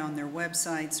self-identified on their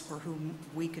websites or whom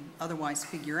we could otherwise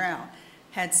figure out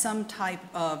had some type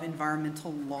of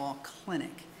environmental law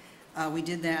clinic. We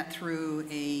did that through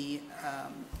a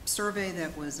survey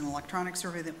that was an electronic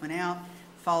survey that went out,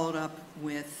 followed up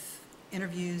with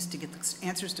interviews to get the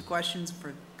answers to questions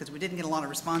because we didn't get a lot of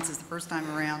responses the first time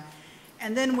around.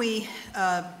 And then we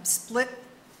split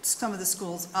some of the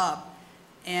schools up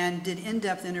and did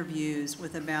in-depth interviews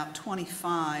with about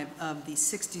 25 of the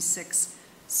 66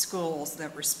 schools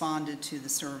that responded to the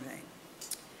survey.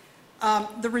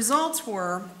 The results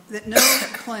were that no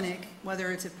clinic,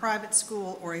 whether it's a private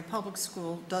school or a public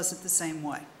school, does it the same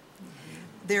way.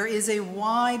 There is a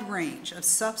wide range of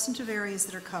substantive areas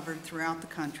that are covered throughout the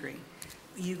country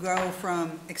You go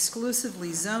from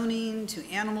exclusively zoning to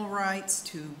animal rights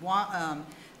to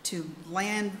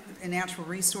land and natural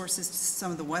resources to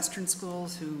some of the Western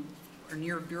schools who are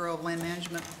near Bureau of Land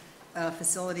Management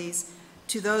facilities,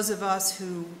 to those of us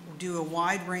who do a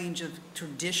wide range of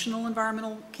traditional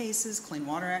environmental cases, Clean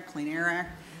Water Act, Clean Air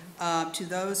Act, to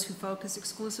those who focus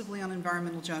exclusively on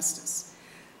environmental justice.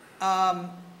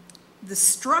 The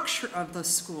structure of the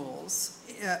schools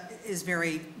is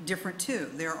very different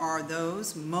too. There are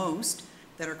those, most,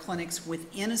 that are clinics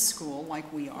within a school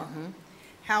like we are.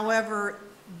 However,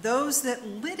 those that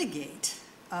litigate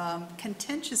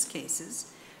contentious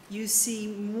cases, you see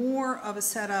more of a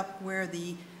setup where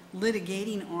the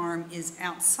litigating arm is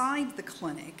outside the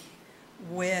clinic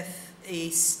with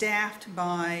staffed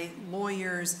by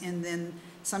lawyers, and then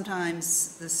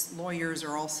sometimes the lawyers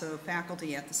are also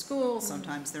faculty at the school,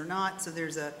 sometimes they're not, so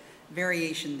there's a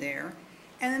variation there.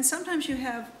 And then sometimes you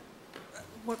have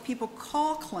what people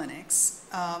call clinics,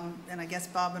 and I guess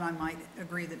Bob and I might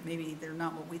agree that maybe they're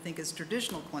not what we think is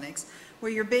traditional clinics,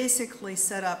 where you're basically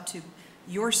set up to,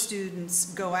 your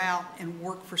students go out and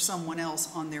work for someone else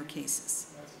on their cases.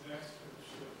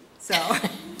 So,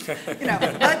 you know,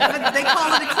 but they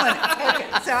call it a clinic.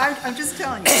 Okay. So I'm just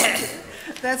telling you,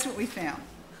 that's what we found.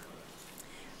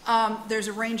 There's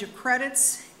a range of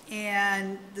credits,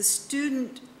 and the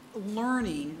student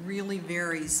learning really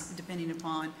varies depending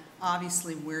upon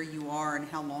obviously where you are and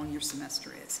how long your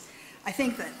semester is. I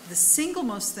think that the single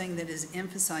most thing that is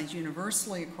emphasized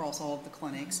universally across all of the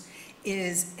clinics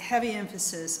is heavy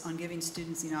emphasis on giving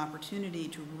students the opportunity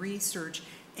to research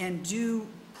and do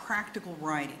practical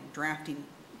writing, drafting,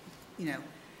 you know,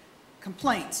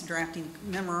 complaints, drafting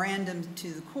memorandums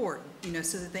to the court, you know,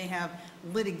 so that they have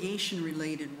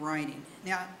litigation-related writing.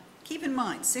 Now, keep in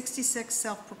mind, 66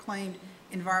 self-proclaimed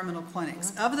environmental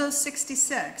clinics. Of those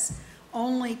 66,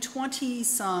 only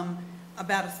 20-some,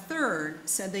 about a third,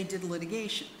 said they did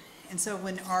litigation. And so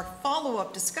when our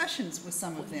follow-up discussions with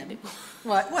some of them,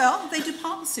 well, they do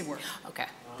policy work. Okay.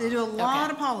 They do a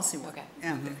lot of policy work Okay.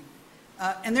 out there.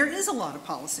 And there is a lot of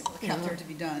policy work out there to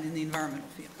be done in the environmental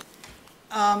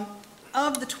field.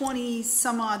 Of the 20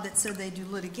 some odd that said they do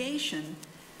litigation,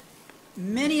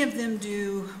 many of them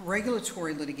do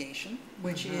regulatory litigation,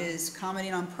 which is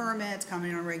commenting on permits,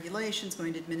 commenting on regulations,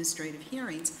 going to administrative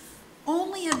hearings.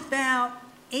 Only about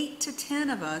 8 to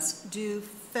 10 of us do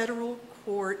federal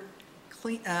court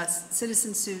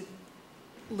citizen suit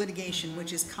litigation,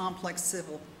 which is complex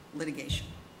civil litigation.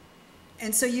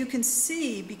 And so you can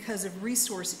see, because of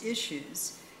resource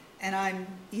issues, and I'm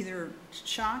either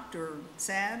shocked or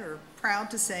sad or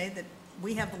proud to say that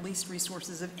we have the least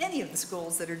resources of any of the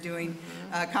schools that are doing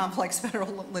complex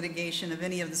federal litigation of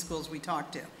any of the schools we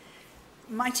talk to.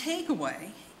 My takeaway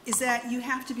is that you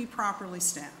have to be properly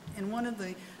staffed. And one of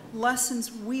the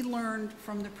lessons we learned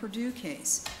from the Purdue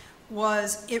case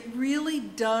was it really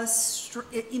does,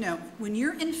 you know, when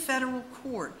you're in federal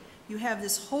court, you have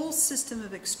this whole system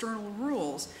of external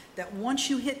rules that once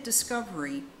you hit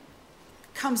discovery,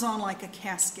 comes on like a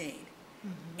cascade.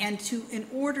 And in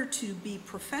order to be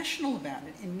professional about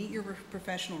it and meet your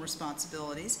professional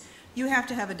responsibilities, you have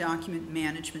to have a document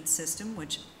management system,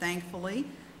 which thankfully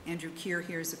Andrew Keir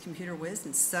here is a computer whiz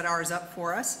and set ours up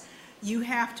for us. You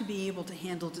have to be able to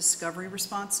handle discovery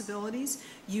responsibilities.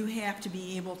 You have to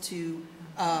be able to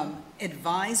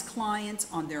advise clients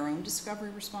on their own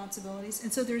discovery responsibilities.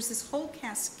 And so there's this whole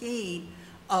cascade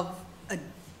of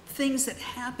things that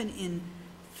happen in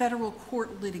federal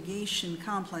court litigation,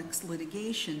 complex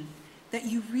litigation, that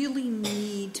you really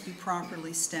need to be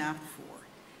properly staffed for.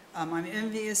 I'm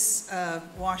envious of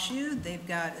WashU. They've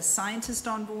got a scientist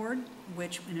on board,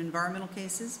 which in environmental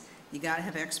cases, you got to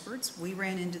have experts. We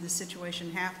ran into the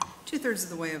situation two-thirds of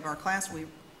the way of our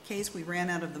case. We ran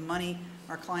out of the money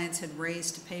our clients had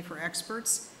raised to pay for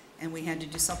experts, and we had to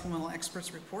do supplemental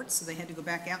experts reports, so they had to go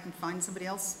back out and find somebody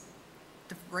else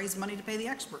to raise money to pay the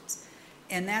experts.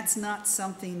 And that's not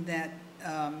something that,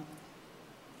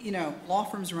 you know, law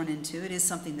firms run into. It is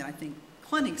something that I think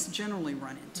clinics generally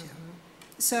run into.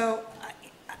 So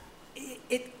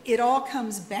it all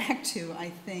comes back to, I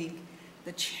think,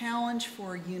 the challenge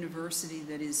for a university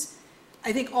that is,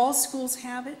 I think all schools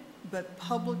have it, but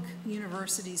public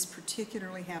universities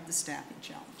particularly have the staffing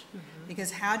challenge.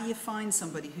 Because how do you find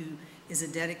somebody who is a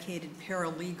dedicated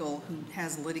paralegal who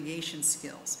has litigation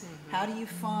skills? How do you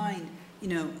find, you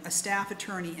know, a staff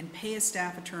attorney and pay a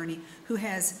staff attorney who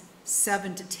has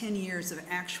 7 to 10 years of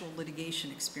actual litigation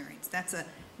experience? That's a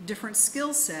different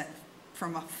skill set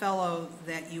from a fellow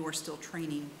that you are still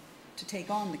training to take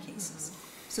on the cases.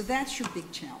 So that's your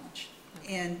big challenge.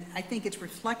 And I think it's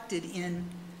reflected in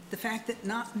the fact that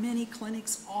not many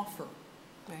clinics offer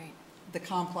the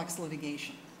complex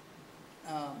litigation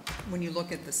when you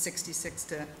look at the 66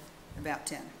 to about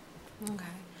 10. Okay.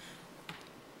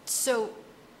 So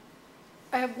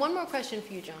I have one more question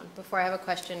for you, John, before I have a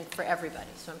question for everybody.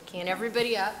 So I'm keying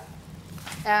everybody up.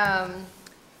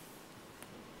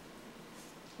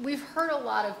 We've heard a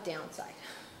lot of downside.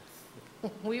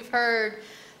 We've heard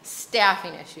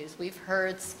staffing issues. We've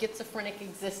heard schizophrenic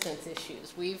existence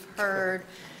issues. We've heard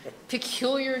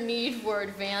peculiar need for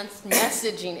advanced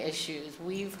messaging issues.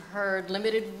 We've heard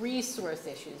limited resource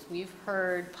issues. We've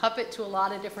heard puppet to a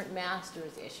lot of different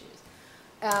masters issues.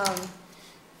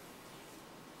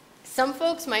 Some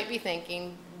folks might be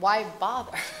thinking, why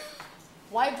bother?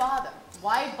 Why bother?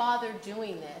 Why bother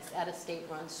doing this at a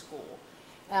state-run school?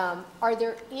 Are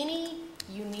there any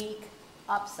unique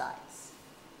upsides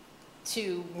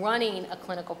to running a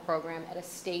clinical program at a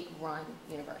state-run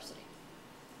university?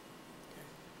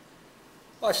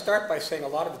 Well, I start by saying a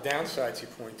lot of the downsides you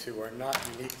point to are not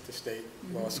unique to state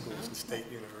law schools and state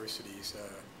universities.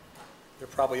 They're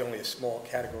probably only a small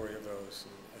category of those.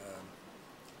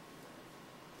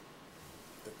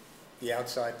 The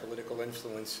outside political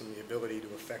influence and the ability to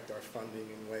affect our funding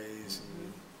in ways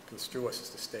and construe us as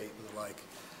the state and the like.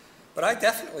 But I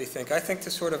definitely think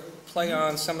to sort of play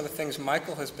on some of the things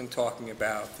Michael has been talking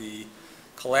about, the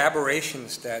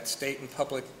collaborations that state and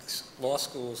public law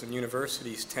schools and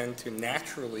universities tend to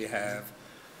naturally have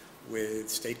with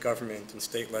state government and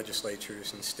state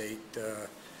legislatures and state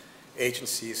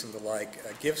agencies and the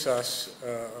like, gives us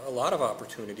a lot of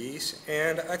opportunities.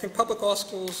 And I think public law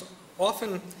schools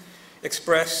often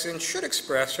express and should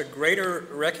express a greater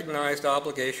recognized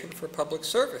obligation for public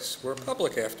service. We're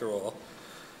public, after all.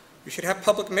 We should have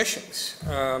public missions.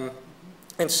 And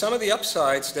some of the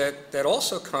upsides that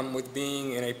also come with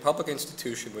being in a public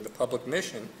institution with a public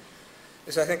mission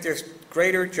is I think there's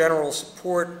greater general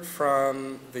support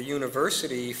from the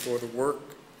university for the work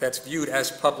that's viewed as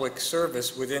public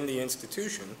service within the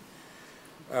institution.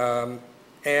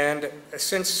 And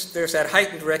since there's that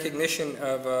heightened recognition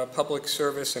of public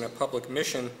service and a public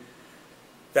mission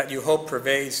that you hope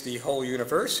pervades the whole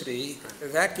university,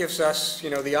 that gives us,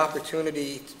 the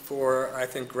opportunity for, I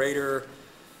think, greater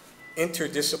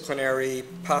interdisciplinary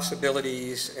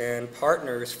possibilities and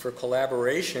partners for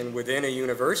collaboration within a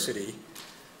university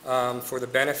for the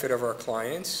benefit of our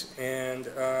clients and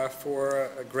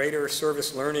for a greater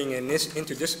service learning and this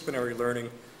interdisciplinary learning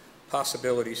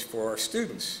possibilities for our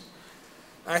students.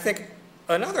 I think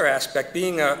another aspect,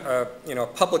 being a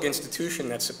public institution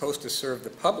that's supposed to serve the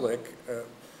public,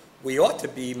 we ought to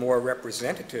be more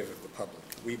representative of the public.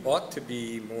 We ought to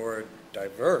be more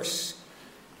diverse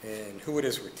in who it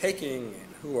is we're taking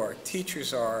and who our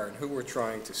teachers are and who we're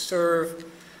trying to serve.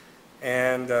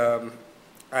 And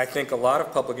I think a lot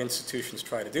of public institutions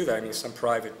try to do that. I mean, some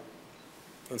private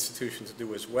institutions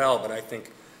do as well, but I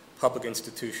think public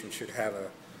institutions should have a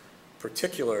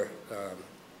particular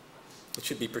it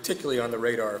should be particularly on the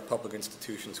radar of public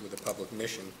institutions with a public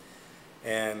mission.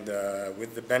 And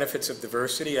with the benefits of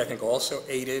diversity, I think also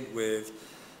aided with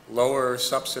lower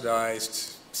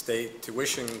subsidized state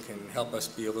tuition can help us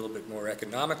be a little bit more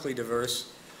economically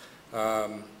diverse.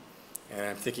 And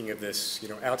I'm thinking of this,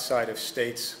 outside of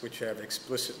states which have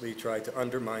explicitly tried to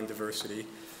undermine diversity.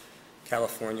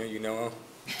 California, I'm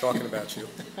talking about you.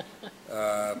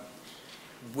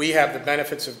 We have the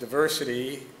benefits of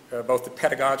diversity, both the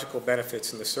pedagogical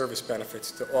benefits and the service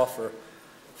benefits to offer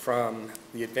from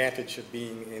the advantage of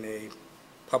being in a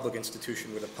public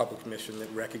institution with a public mission that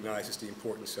recognizes the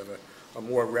importance of a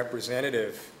more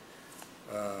representative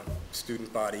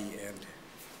student body and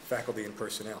faculty and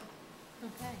personnel.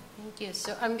 Okay, thank you.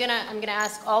 So I'm gonna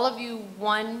ask all of you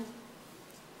one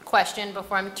question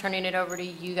before I'm turning it over to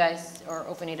you guys or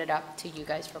opening it up to you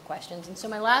guys for questions. And so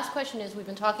my last question is, we've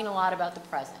been talking a lot about the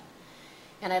present.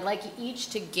 And I'd like you each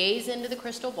to gaze into the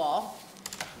crystal ball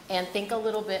and think a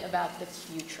little bit about the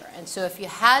future. And so if you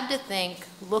had to think,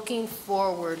 looking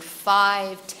forward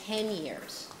 5, 10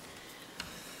 years,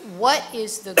 what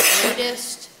is the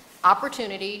greatest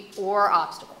opportunity or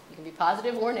obstacle, you can be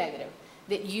positive or negative,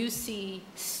 that you see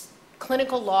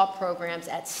clinical law programs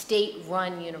at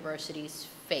state-run universities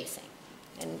facing?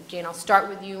 And Jane, I'll start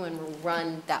with you and we'll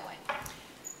run that way.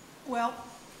 Well,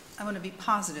 I want to be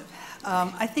positive.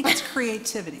 I think it's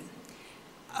creativity.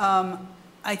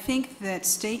 I think that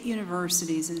state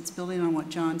universities, and it's building on what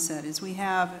John said, is we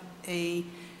have a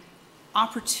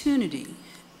opportunity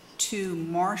to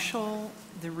marshal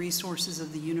the resources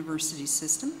of the university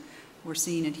system. We're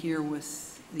seeing it here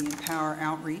with the Empower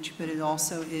outreach, but it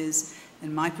also is,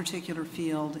 in my particular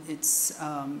field, it's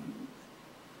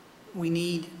we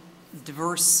need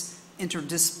diverse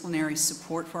interdisciplinary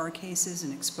support for our cases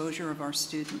and exposure of our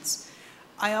students.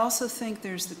 I also think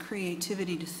there's the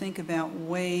creativity to think about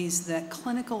ways that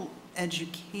clinical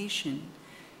education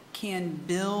can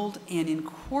build and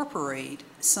incorporate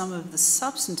some of the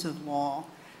substantive law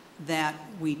that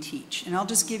we teach. And I'll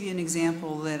just give you an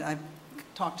example that I've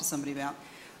talked to somebody about.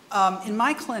 In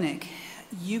my clinic,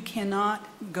 you cannot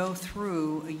go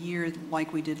through a year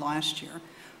like we did last year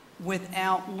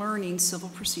without learning civil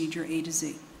procedure A to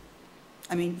Z.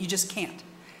 I mean, you just can't.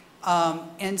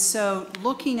 And so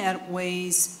looking at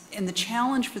ways, and the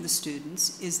challenge for the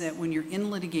students is that when you're in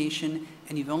litigation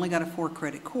and you've only got a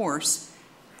 4-credit course,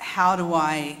 how do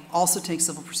I also take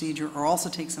civil procedure or also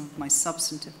take some of my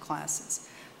substantive classes?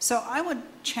 So I would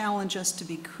challenge us to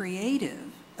be creative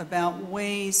about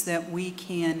ways that we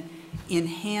can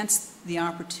enhance the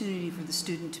opportunity for the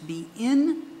student to be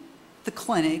in the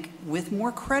clinic with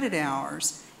more credit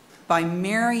hours by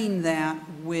marrying that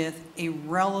with a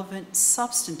relevant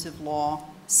substantive law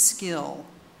skill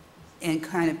and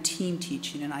kind of team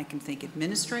teaching. And I can think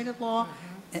administrative law,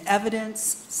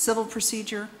 evidence, civil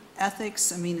procedure,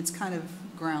 ethics. I mean, it's kind of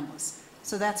groundless.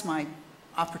 So that's my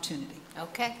opportunity.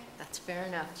 Okay, that's fair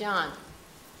enough. John?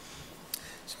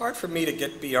 It's hard for me to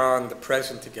get beyond the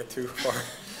present to get too far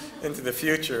into the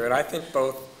future. And I think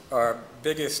both our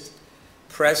biggest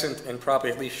present and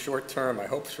probably at least short-term, I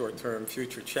hope short-term,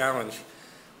 future challenge,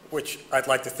 which I'd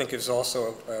like to think is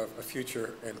also a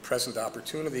future and present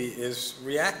opportunity, is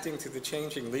reacting to the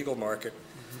changing legal market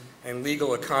and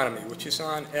legal economy, which is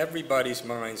on everybody's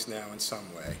minds now in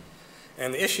some way.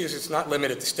 And the issue is it's not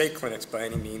limited to state clinics by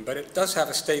any means, but it does have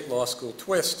a state law school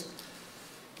twist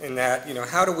in that, you know,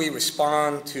 how do we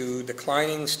respond to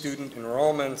declining student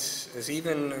enrollments as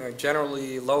even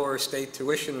generally lower state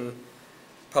tuition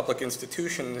public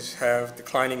institutions have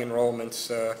declining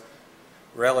enrollments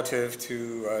relative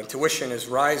to tuition is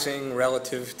rising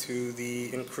relative to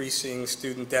the increasing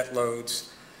student debt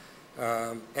loads.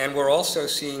 And we're also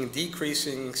seeing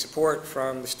decreasing support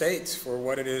from the states for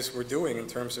what it is we're doing in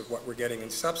terms of what we're getting in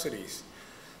subsidies.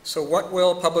 So what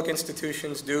will public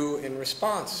institutions do in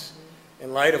response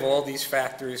in light of all these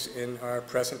factors in our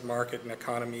present market and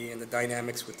economy and the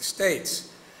dynamics with the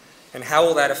states? And how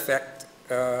will that affect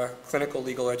clinical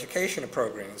legal education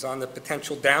programs? On the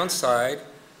potential downside,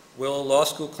 will law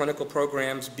school clinical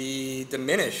programs be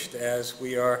diminished as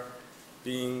we are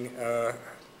being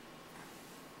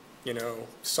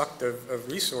sucked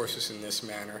of resources in this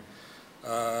manner?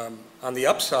 On the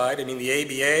upside, I mean, the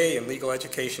ABA and legal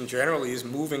education generally is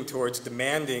moving towards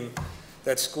demanding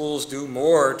that schools do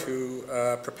more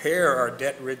to prepare our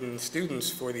debt-ridden students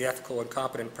for the ethical and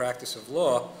competent practice of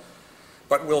law.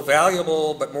 But will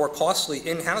valuable but more costly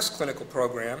in-house clinical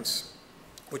programs,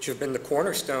 which have been the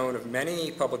cornerstone of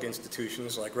many public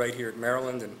institutions, like right here at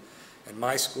Maryland and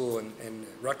my school and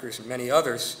Rutgers and many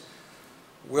others,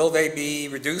 will they be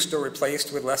reduced or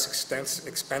replaced with less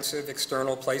expensive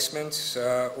external placements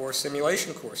or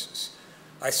simulation courses?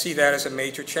 I see that as a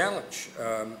major challenge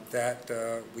that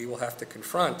we will have to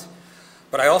confront.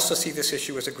 But I also see this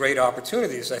issue as a great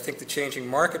opportunity, as I think the changing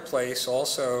marketplace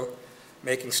also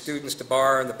making students, the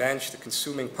bar and the bench, the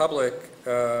consuming public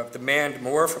demand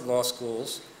more from law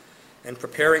schools and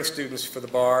preparing students for the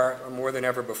bar more than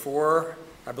ever before.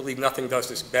 I believe nothing does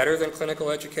this better than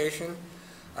clinical education.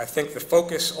 I think the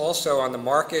focus also on the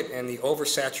market and the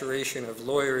oversaturation of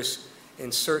lawyers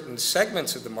in certain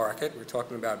segments of the market, we're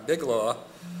talking about big law,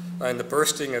 and the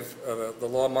bursting of the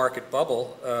law market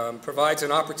bubble, provides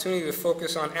an opportunity to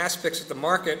focus on aspects of the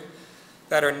market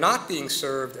that are not being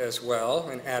served as well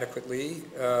and adequately,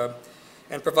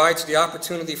 and provides the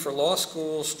opportunity for law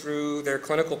schools through their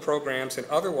clinical programs and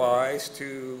otherwise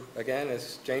to, again,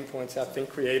 as Jane points out, think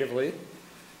creatively,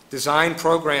 design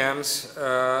programs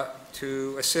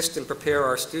to assist and prepare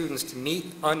our students to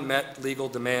meet unmet legal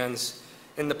demands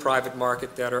in the private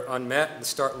market that are unmet, and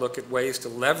start look at ways to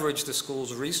leverage the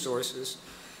school's resources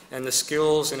and the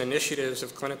skills and initiatives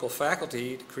of clinical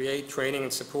faculty to create training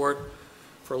and support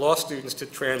for law students to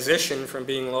transition from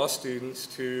being law students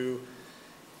to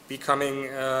becoming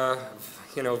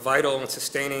vital and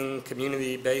sustaining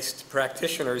community-based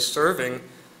practitioners serving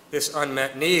this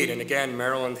unmet need. And again,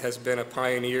 Maryland has been a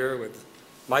pioneer with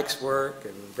Mike's work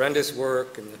and Brenda's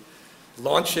work and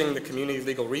launching the Community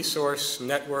Legal Resource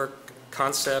Network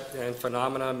concept and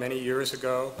phenomena many years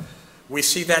ago. We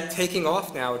see that taking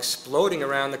off now, exploding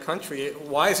around the country.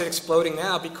 Why is it exploding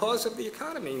now? Because of the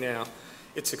economy now.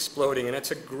 It's exploding, and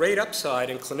it's a great upside,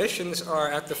 and clinicians are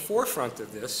at the forefront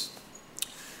of this.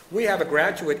 We have a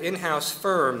graduate in-house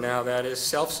firm now that is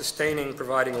self-sustaining,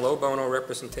 providing low bono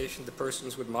representation to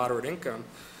persons with moderate income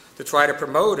to try to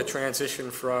promote a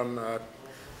transition from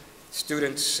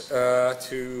students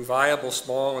to viable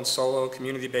small and solo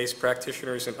community-based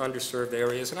practitioners in underserved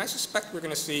areas. And I suspect we're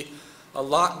going to see a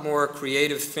lot more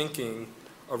creative thinking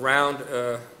around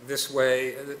this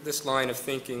line of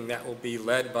thinking that will be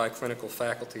led by clinical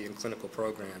faculty and clinical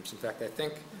programs. In fact, I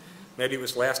think maybe it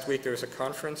was last week there was a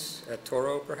conference at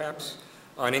Toro, perhaps,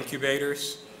 on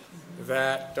incubators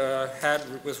that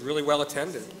was really well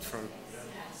attended.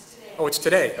 Oh, it's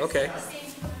today. Okay.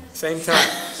 Same time.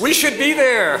 We should be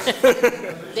there.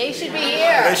 They should be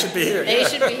here. They should be here. They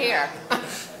should be here.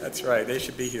 That's right. They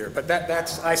should be here. But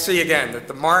that's, I see again that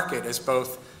the market is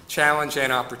both challenge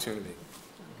and opportunity.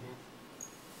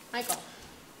 Michael.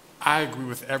 I agree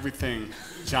with everything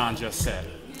John just said.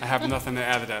 I have nothing to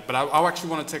add to that. But I actually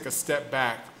want to take a step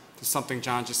back to something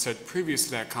John just said previous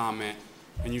to that comment.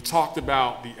 And you talked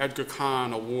about the Edgar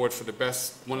Kahn Award for the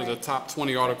best, one of the top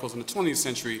 20 articles in the 20th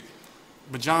century.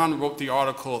 But John wrote the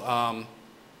article,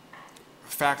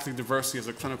 Faculty Diversity as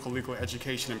a Clinical Legal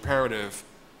Education Imperative,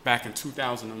 back in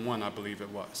 2001, I believe it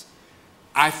was.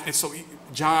 And so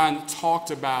John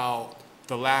talked about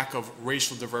the lack of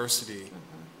racial diversity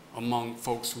among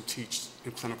folks who teach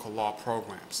in clinical law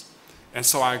programs. And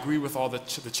so I agree with all the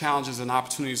challenges and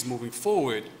opportunities moving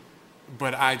forward,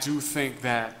 but I do think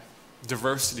that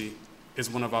diversity is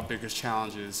one of our biggest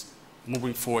challenges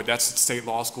moving forward. That's at state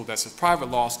law school, that's at private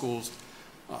law schools,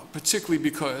 particularly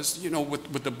because, you know,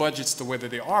 with the budgets the way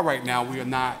that they are right now, we're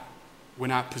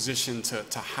not positioned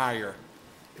to hire,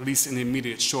 at least in the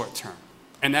immediate short term.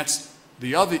 And that's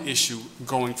the other issue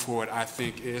going forward, I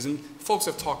think, is, and folks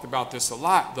have talked about this a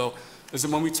lot, though, is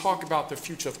that when we talk about the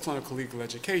future of clinical legal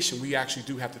education, we actually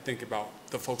do have to think about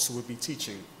the folks who would be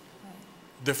teaching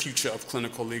the future of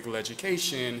clinical legal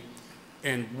education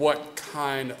and what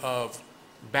kind of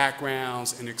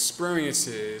backgrounds and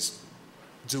experiences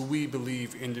do we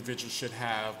believe individuals should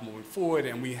have moving forward.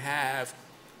 And we have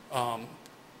a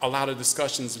lot of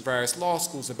discussions in various law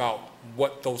schools about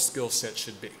what those skill sets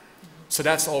should be. So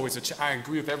that's always I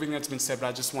agree with everything that's been said, but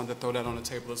I just wanted to throw that on the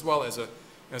table as well as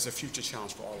a future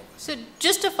challenge for all of us. So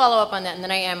just to follow up on that, and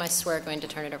then I swear, going to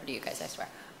turn it over to you guys, I swear.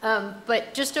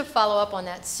 But just to follow up on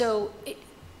that, so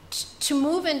to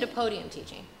move into podium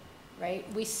teaching, right,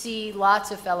 we see lots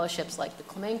of fellowships like the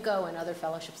Clemenco and other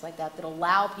fellowships like that that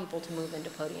allow people to move into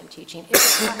podium teaching.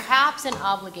 Is it perhaps an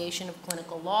obligation of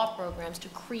clinical law programs to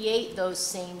create those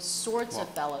same sorts of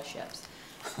fellowships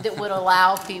that would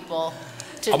allow people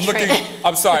to train?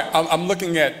 I'm sorry, I'm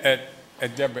looking at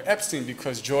Deborah Epstein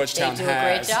because Georgetown They do a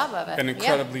great has job of it. an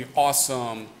incredibly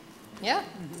awesome They do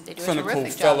a clinical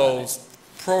terrific job of fellows it.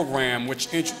 program,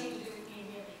 which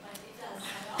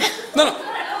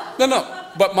no.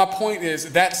 But my point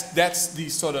is that's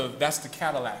the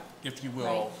Cadillac, if you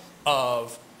will,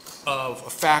 of a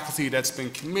faculty that's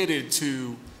been committed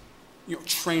to, you know,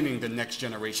 training the next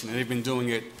generation, and they've been doing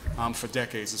it for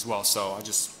decades as well. So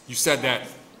you said that.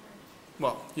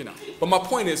 Well, you know, but my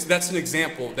point is that's an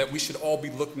example that we should all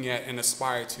be looking at and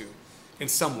aspire to in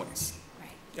some ways.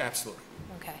 Right. Absolutely.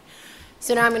 Okay.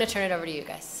 So now I'm going to turn it over to you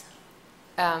guys.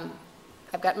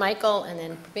 I've got Michael, and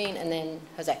then Praveen, and then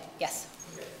Jose. Yes?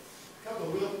 Okay. A couple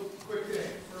of real quick things.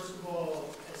 First of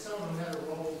all, as someone who had a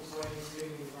role playing in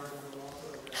the environmental law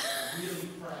program, I'm really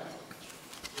proud of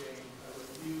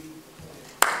you.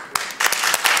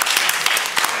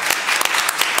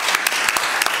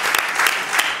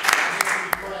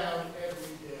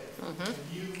 And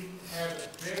you have a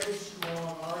very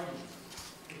strong argument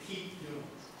to keep doing,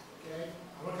 okay?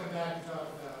 I want to come back and talk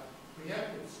about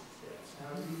preemptive steps,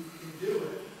 how you can do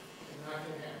it and not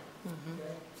get hammered,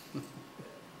 okay?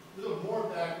 A little more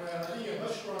background, I think you have a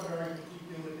much stronger argument to keep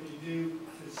doing it than you do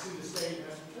to sue the state and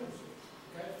that's return suit,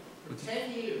 okay? For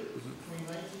 10 years, between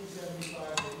 1975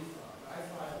 and 85, I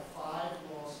filed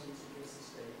 5 lawsuits against the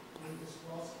state in this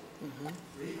lawsuit.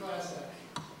 3 class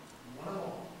actions, 1 of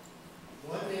all.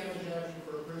 1 damage action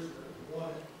for a prisoner, 1,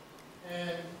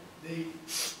 and the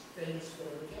famous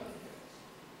Federal County case.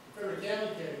 The Federal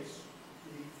County case,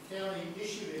 the county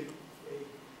issued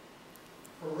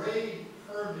a parade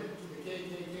permit to the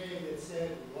KKK that said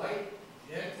white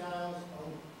Gentiles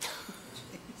only.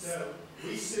 So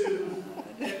we sued,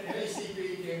 NACP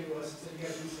came to us and said, you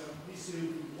got to do something. We sued,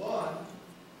 we won,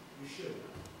 we shouldn't.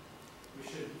 We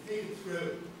should think it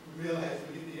through. We realized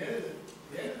we get the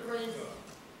end of the rainbow.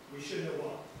 We shouldn't have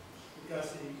won,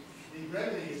 because the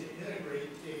remedy is to integrate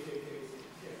the KKK's.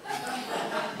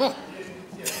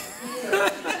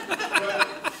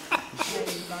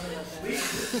 We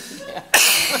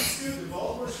sued the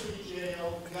Baltimore City Jail,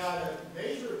 got a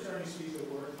major attorney's fees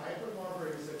award, Piper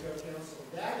Marbury was the co-counsel.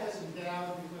 That has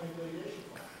endowed the clinical litigation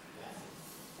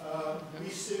fund. We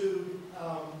sued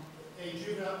a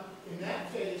juvenile, in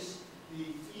that case, the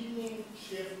evening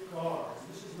shift guards,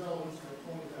 this is relevant to my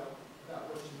point about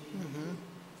what you need to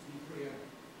be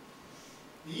preemptive.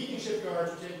 The evening shift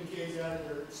guards are taking kids out of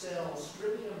their cells,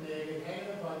 stripping them naked, hanging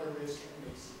them by their wrist, and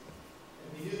they see. And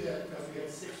we do that because we had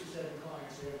 6 or 7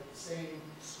 clients who had the same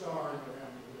scarring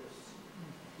around their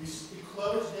wrists. We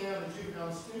closed down the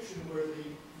juvenile institution where the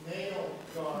male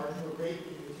guards were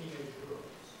raping the teenage girls.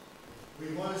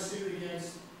 We won a suit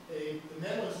against the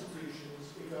mental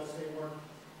institutions because they weren't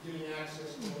giving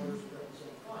access to lawyers to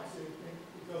represent clients.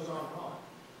 It goes on and on.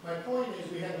 My point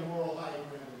is we had the moral high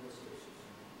ground in this case.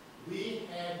 We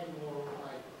had the moral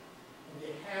high ground. And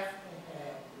you have to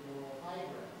have the moral high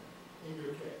ground in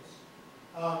your case.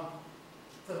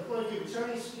 From the point of view of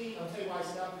attorney's fees, I'll tell you why I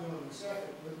stopped doing them in a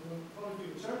second. From the point of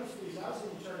view of attorney's fees, I was in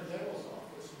the Attorney General's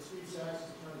office, and Steve Sachs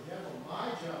is Attorney General.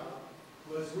 My job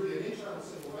was really an internal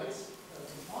civil rights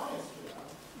compliance job.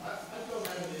 I'd go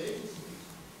around to the agencies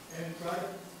and try to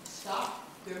stop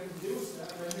them from doing stuff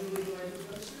that I knew legal aid was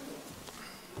going to sue them.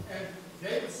 And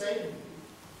they would say to me,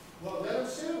 well, let them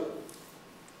sue them.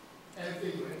 And if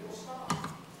they win, we'll stop.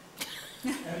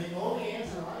 And the only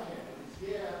answer I had is,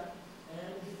 yeah, and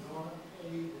you're going to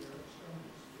pay their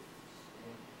attorney's fees.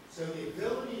 So the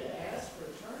ability to ask for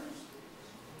attorney's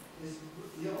fees is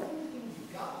the only thing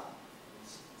you've got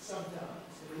sometimes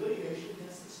in litigation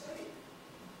against the state.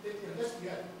 Unless you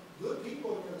got good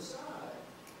people on the other side,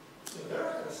 they're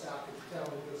not going to stop because you're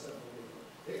telling them to do something illegal.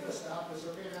 They're going to stop because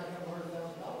they're paying out $100,000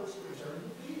 for returning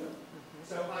the fee.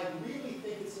 So I really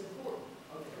think it's important.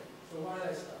 Okay, so why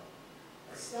did I stop?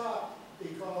 I stopped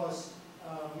because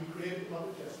we created the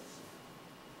public justice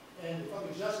center. And the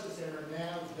public justice center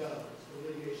now does the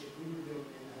litigation we were doing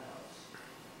in the house.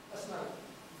 That's not a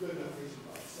good enough reason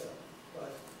by itself.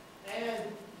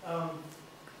 And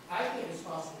I think it's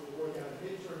possible to work out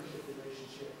an internship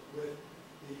relationship with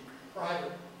the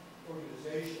private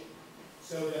organization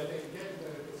so that they can get the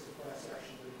benefits of class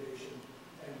action litigation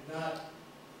and not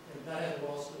have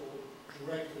law school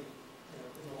directly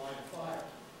in the line of fire.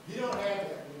 You don't have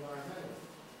that in environmental.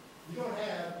 You don't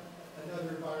have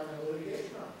another environmental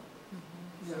litigation arm.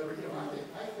 So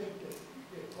I think that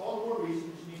all the more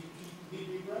reasons you need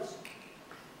to be aggressive.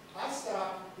 I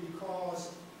stopped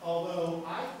because although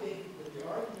I think that the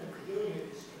argument for doing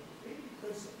it is completely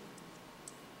principled,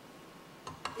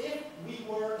 if we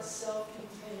were a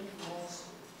self-contained law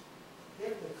school,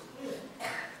 if the clinic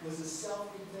was a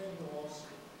self-contained law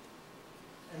school,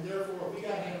 and therefore we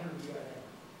got hammered, we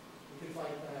could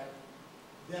fight back,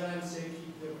 then I would say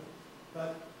keep doing it.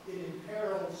 But it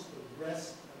imperils the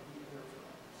rest of the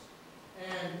enterprise.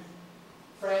 And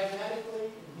pragmatically,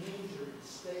 it means you're in a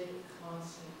state of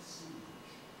constant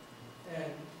siege.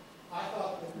 And I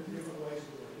thought that there were different ways to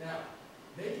do it. Now,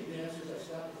 maybe the answer is I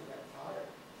stopped because I got tired.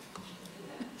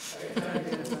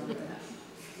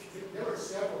 There were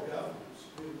several governors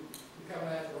who come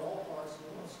after all parts of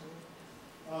the law school.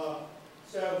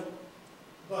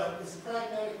 But it's a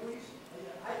pragmatic reason.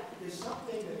 There's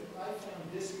something that I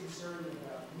found disconcerting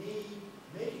about me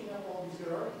making up all these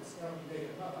good arguments. I don't mean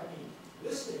making them up, I mean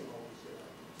listing all these good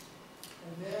arguments.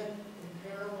 And then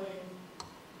imperiling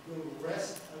the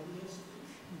rest of the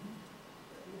institution.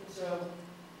 So,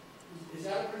 is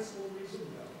that a principal reason?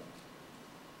 No.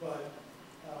 But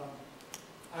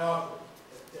I offer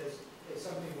it as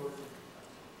something worth thinking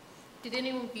about. Did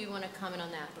anyone of you want to comment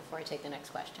on that before I take the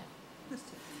next question?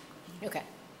 Okay,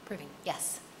 proving.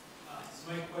 Yes.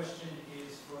 So my question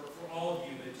is for all of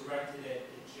you, but directed at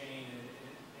Jane, and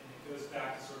it goes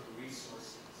back to sort of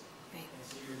resources. Right. And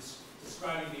so you're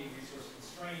describing being resource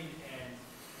constrained and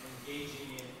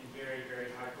engaging in very, very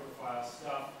high profile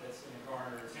stuff that's going to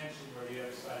garner attention where the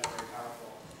other side is very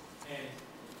powerful. And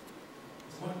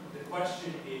the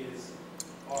question is,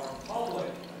 are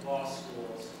public law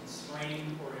schools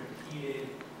constrained or impeded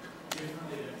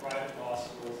differently than private law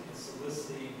schools in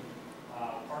soliciting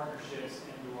partnerships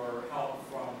and or help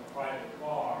from the private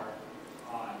bar?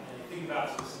 And I think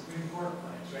about the Supreme Court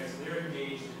clinics, right? So they're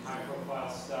engaged in high profile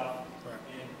stuff, right.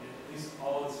 And at least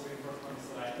all of the Supreme Court clinics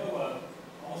that I know of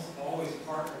almost always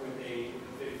partner with a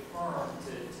big firm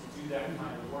to do that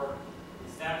kind of work.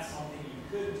 Is that something you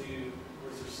could do,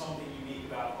 or is there something unique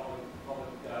about public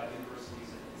universities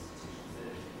and institutions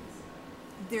that needs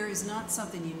that? There is not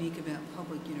something unique about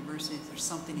public universities. There's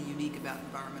something unique about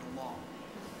environmental law.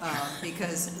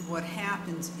 Because what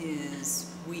happens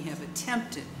is we have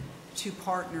attempted to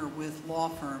partner with law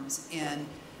firms, and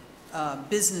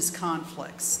business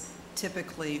conflicts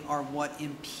typically are what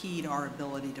impede our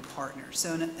ability to partner.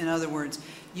 So in other words,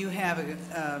 you have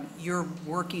you're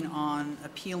working on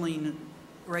appealing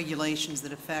regulations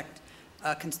that affect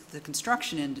the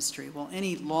construction industry. Well,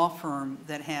 any law firm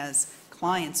that has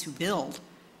clients who build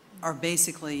are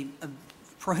basically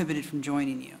prohibited from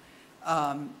joining you.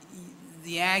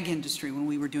 The ag industry, when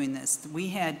we were doing this, we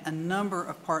had a number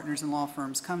of partners and law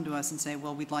firms come to us and say,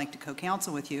 well, we'd like to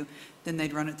co-counsel with you. Then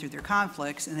they'd run it through their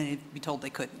conflicts, and then they'd be told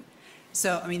they couldn't.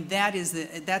 So, I mean,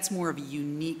 that's more of a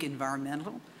unique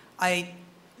environmental.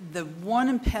 The one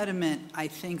impediment, I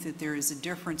think that there is a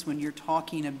difference when you're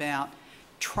talking about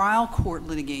trial court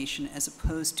litigation as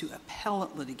opposed to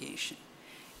appellate litigation,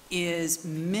 is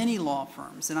many law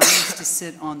firms, and I used to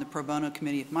sit on the pro bono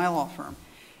committee at my law firm,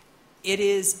 it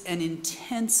is an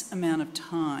intense amount of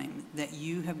time that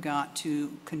you have got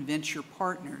to convince your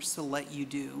partners to let you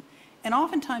do, and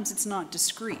oftentimes it's not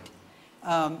discreet.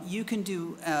 You can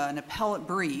do an appellate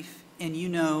brief, and you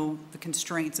know the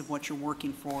constraints of what you're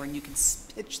working for, and you can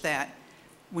pitch that.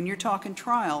 When you're talking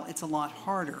trial, it's a lot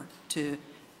harder to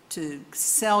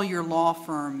sell your law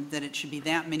firm that it should be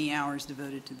that many hours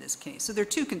devoted to this case. So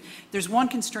there's one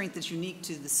constraint that's unique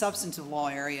to the substantive law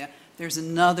area. There's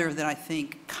another that I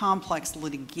think complex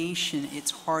litigation, it's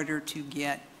harder to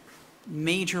get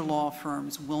major law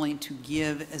firms willing to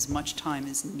give as much time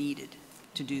as needed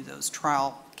to do those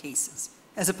trial cases,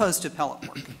 as opposed to appellate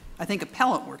work. I think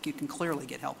appellate work you can clearly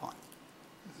get help on.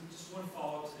 Just one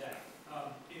follow-up to that.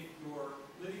 If your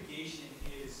litigation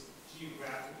is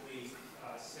geographically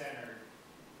centered,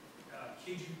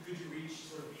 could you reach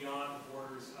sort of beyond the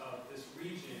borders of this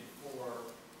region for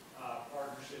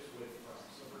partnerships with firms?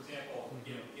 So, for example,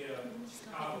 get a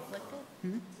Chicago firm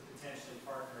to potentially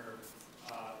partner with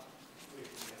you.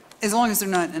 As long as they're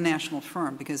not a national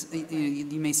firm, because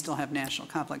you may still have national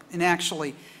conflict. And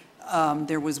actually,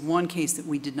 there was one case that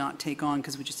we did not take on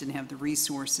because we just didn't have the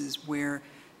resources, where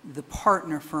the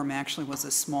partner firm actually was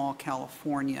a small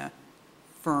California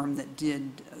firm that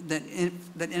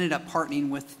ended up partnering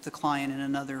with the client in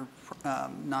another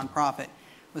nonprofit.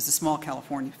 It was a small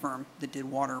California firm that did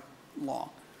water law.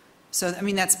 So, I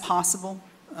mean, that's possible.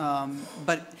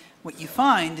 But what you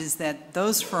find is that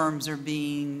those firms are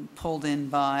being pulled in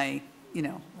by,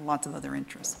 lots of other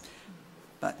interests.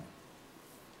 But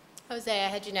Jose, I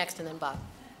had you next, and then Bob.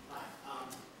 Hi.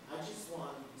 I just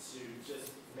wanted to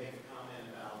make a comment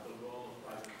about the role of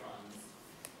private funds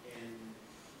in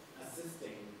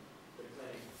assisting the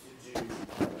clinic to do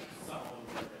some of the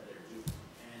work that they're doing,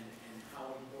 and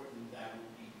how important that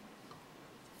will be.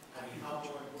 I mean, how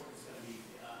more important it's going to be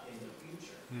in the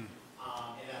future. And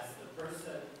as the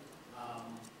person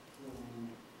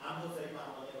I'm Jose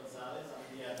Gonzalez, I'm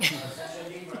the Section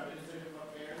Lead for Administrative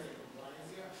Affairs and Compliance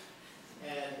here.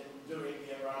 And during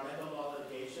the environmental law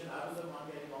litigation, I was the one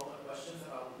getting all the questions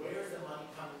about where's the money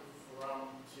coming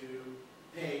from to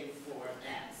pay for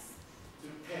X, to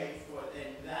pay for,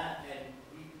 and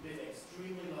we've been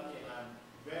extremely lucky, and I'm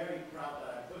very proud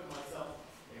that I put myself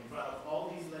in front of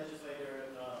all these legislator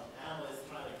analysts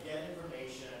trying to get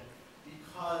information,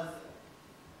 because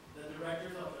the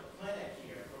directors of the clinic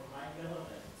here, from Mike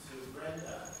Milliman to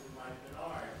Brenda to Mike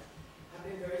Pinard, have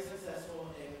been very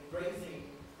successful in raising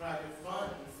private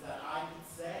funds that I could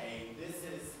say, this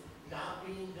is not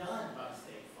being done by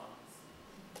state funds.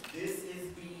 This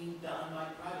is being done by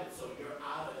private, so you're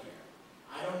out of here.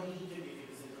 I don't need to give you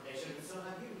this information, we still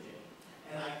have you, Jane.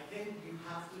 And I think you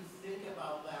have to think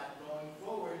about that going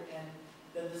forward, and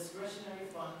the discretionary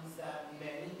funds that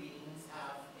many beings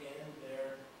have in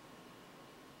their,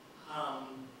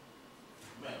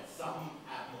 well, some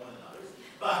have more than others,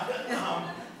 but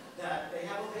that they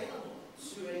have available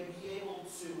to be able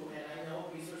to, and I know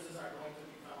resources are going to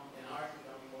become, and are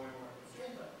becoming more and more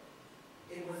constrained, but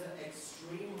it was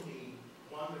extremely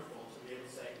wonderful to be able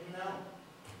to say, no,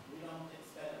 we don't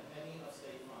expend a penny of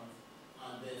state funds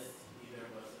on this, either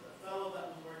was it a fellow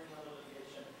that was working on the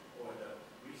litigation, or the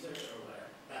research, or whatever.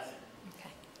 That's it.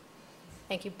 Okay.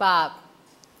 Thank you. Bob.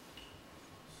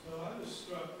 So I was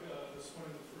struck this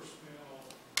morning in the first panel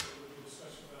with the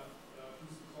discussion about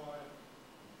who's the client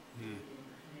in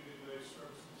community-based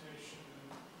representation.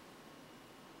 And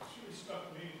it really struck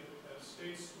me that at a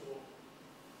state school,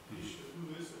 the issue of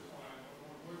who is the client, or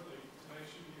more importantly, tonight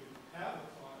should you have a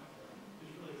client,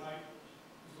 is really heightened.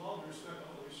 With all due respect to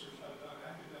all the research I've done,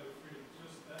 academic freedom,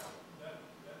 just that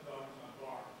dog is on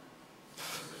bar.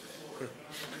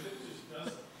 It just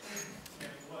doesn't.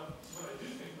 And what I do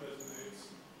think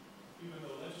resonates, even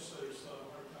though legislators still have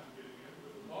a hard time getting it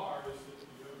with the bar, is that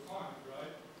you have a client,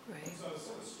 right? Right. And so I was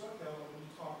sort of struck out when you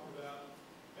talked about,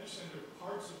 I understand there are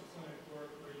parts of clinic work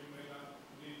where you may not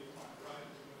need the client, right?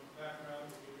 In the background,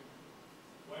 you're giving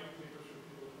white papers for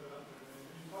people to put out there, and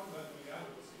you talk about being out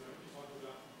of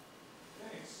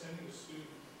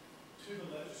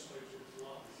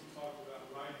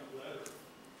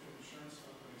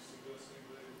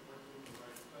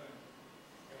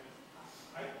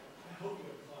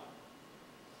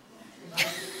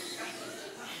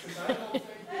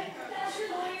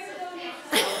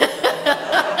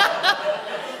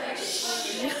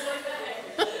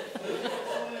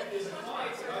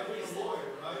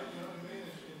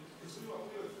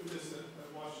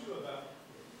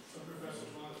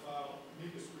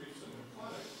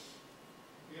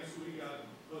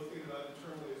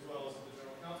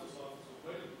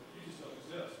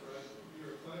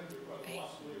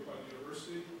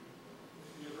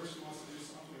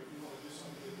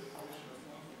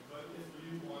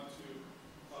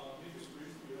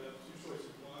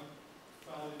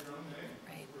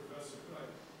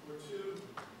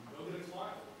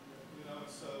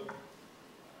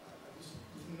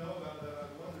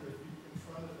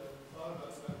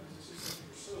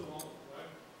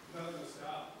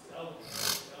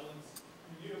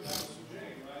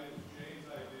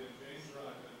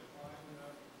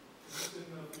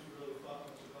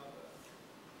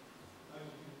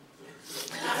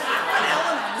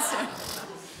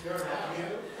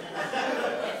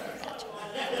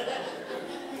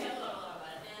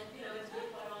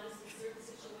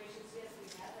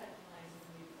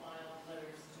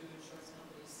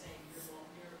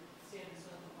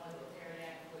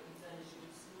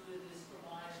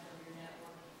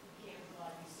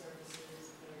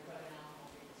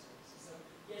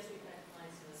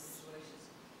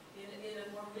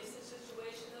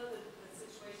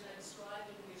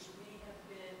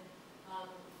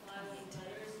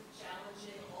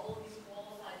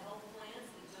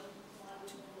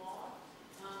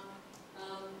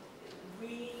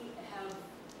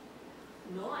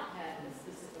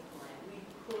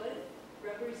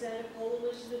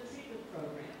coalition of treatment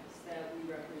programs that we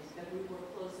represent, that we work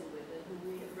closely with, and who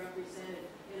we have represented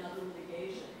in other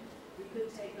litigation. We could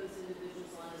take those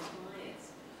individuals on as clients.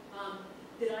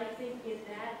 Did I think in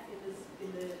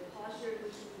the posture in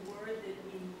which we were, that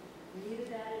we needed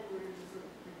that in order to sort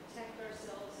of protect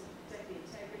ourselves and protect the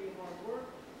integrity of our work?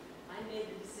 I made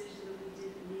the decision that we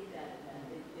didn't need that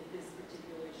at this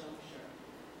particular juncture.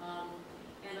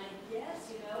 And I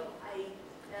guess,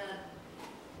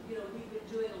 we've been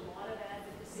doing a lot of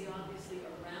advocacy, obviously,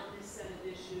 around this set of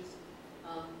issues.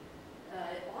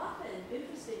 Often,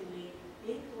 interestingly,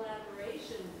 in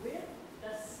collaboration with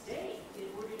the state in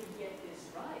order to get this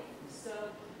right.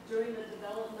 So during the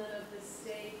development of the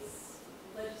state's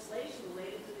legislation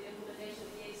related to the implementation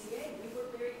of the ACA, we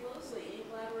worked very closely in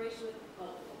collaboration with a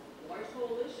large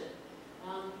coalition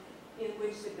in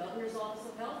which the Governor's Office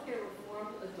of Healthcare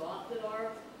Reform adopted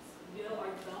our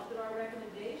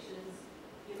recommendations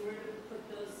in order to put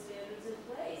those standards in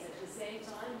place. At the same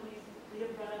time, we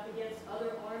have run up against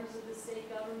other arms of the state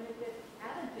government that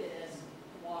haven't been as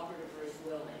cooperative or as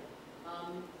willing.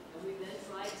 And we then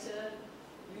tried to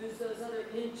use those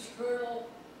other internal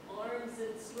arms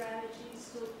and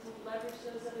strategies to leverage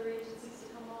those other agencies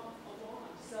to come along.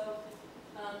 So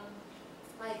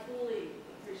I fully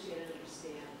appreciate and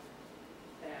understand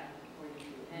that point of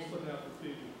view. And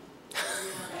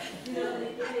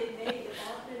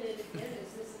often and again,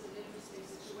 this is an interesting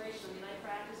situation. I mean, I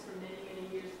practiced for many, many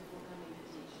years before coming to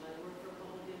teach, and I worked for a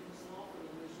public interest law firm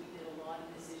in which we did a lot of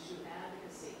this issue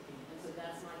advocacy. And so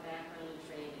that's my background and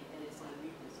training, and it's my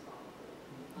weakness probably.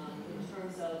 In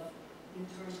terms of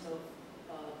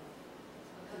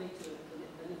coming to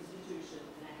an institution,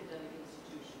 an academic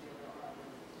institution, where there are other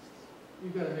institutions.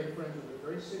 You've got to make friends with a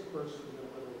very sick person to know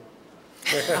whether or not.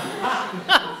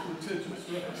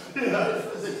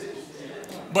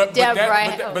 But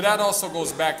Deborah, that also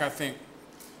goes back, I think,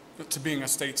 to being a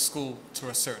state school to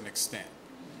a certain extent.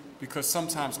 Because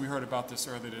sometimes we heard about this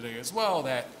earlier today as well,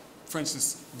 that, for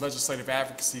instance, legislative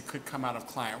advocacy could come out of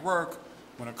client work.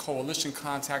 When a coalition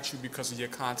contacts you because of your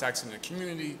contacts in the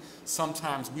community,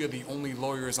 sometimes we are the only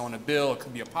lawyers on a bill. It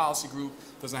could be a policy group,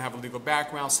 doesn't have a legal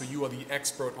background, so you are the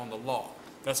expert on the law.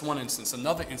 That's one instance.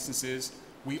 Another instance is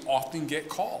we often get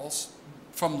calls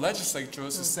from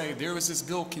legislatures to say, there is this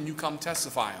bill, can you come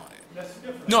testify on it? That's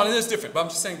different. No, it is different, but I'm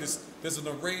just saying there's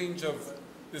an range of,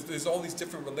 there's all these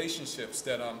different relationships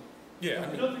that, yeah.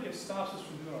 I don't think it stops us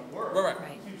from doing our work.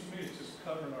 Right. It seems to me it's just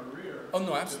covering our rear. Oh,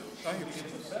 no, absolutely. I hear It's you.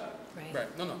 upset.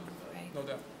 Right, no, no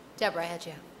doubt. Deborah, I had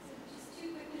you. Just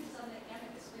two quick things on the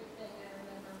amicus group thing. I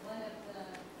remember one of the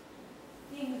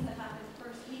things that happened the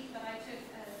first week that I took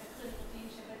a clinical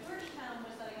deanship at Georgetown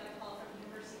was that I got a call from the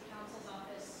University Counsel's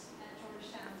office at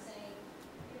Georgetown saying,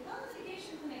 the appellate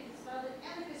litigation clinic is about an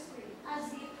amicus group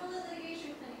as the appellate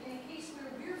litigation clinic in a case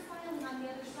where we're filing on the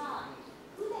other side.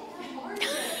 Who the hell are you?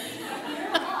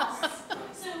 You're us.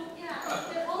 So, yeah,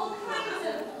 there are all kinds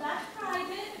of, that's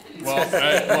private.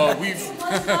 Well, we've... It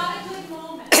was not a good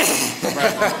moment.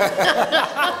 Right.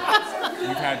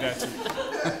 We've had that too. So,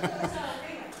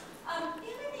 anyway, the other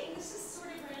thing, this is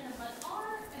sort of random, but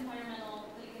our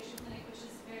environmental litigation clinic, which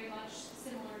is very much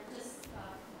similar to this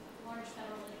large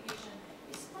federal litigation,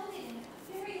 is funded in a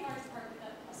very large part with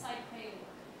a side pay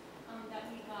work that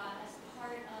we got as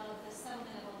part of the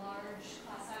settlement of a large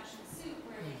class action suit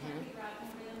where they can't figure out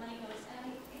where the money goes.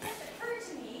 And it just occurred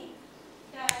to me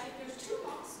that if there's two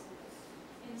law schools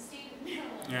in the state of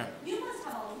Maryland, you must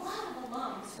have a lot of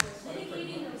alums who are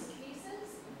litigating those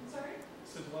cases. Sorry?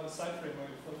 There's a lot of side trade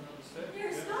money floating around the state.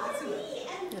 There's got to be,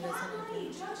 and that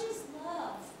money, judges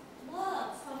love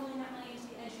funneling that money into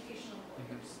the educational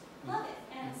lawyers. Love it.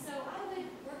 And so I would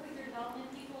work with your development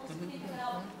people to think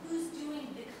about who's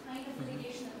doing the kind of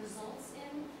litigation that results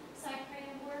in side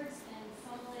trade awards and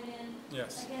funnel it in.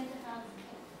 Yes. Again, to have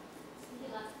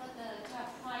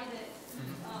private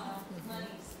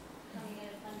monies coming in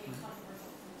and funding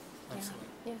controversial things. Absolutely.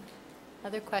 Yeah.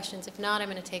 Other questions? If not, I'm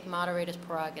going to take moderator's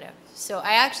prerogative. So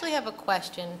I actually have a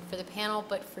question for the panel,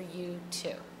 but for you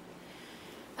too.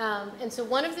 And so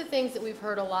one of the things that we've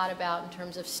heard a lot about in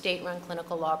terms of state-run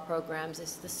clinical law programs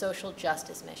is the social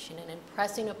justice mission and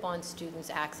impressing upon students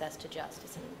access to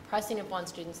justice and impressing upon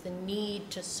students the need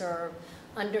to serve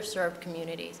underserved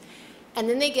communities. And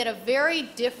then they get a very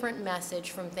different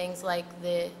message from things like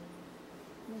the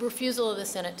refusal of the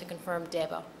Senate to confirm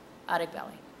Debo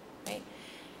Adegbele, right?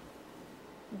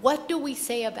 What do we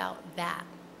say about that?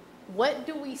 What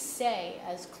do we say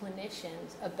as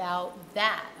clinicians about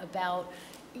that, about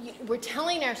we're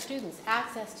telling our students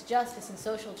access to justice and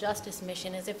social justice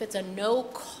mission as if it's a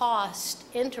no-cost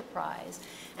enterprise,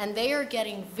 and they are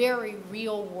getting very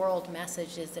real-world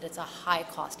messages that it's a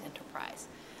high-cost enterprise.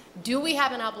 Do we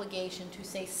have an obligation to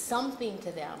say something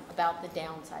to them about the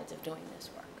downsides of doing this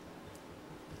work?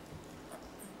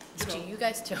 It's to you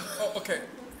guys too. Oh, okay.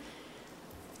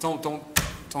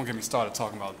 Don't get me started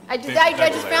talking about. I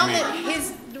just found that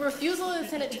his refusal of the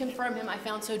Senate to confirm him, I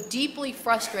found so deeply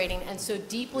frustrating and so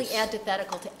deeply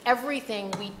antithetical to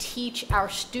everything we teach our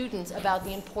students about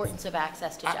the importance of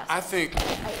access to justice. I think,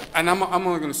 and I'm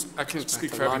only going to, I can't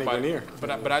speak for everybody,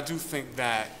 Renée. but I do think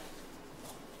that,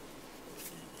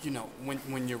 you know,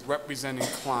 when you're representing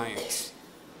clients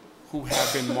who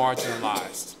have been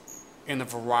marginalized in a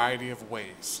variety of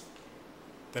ways,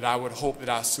 that I would hope that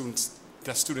our students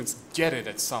get it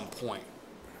at some point,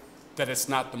 that it's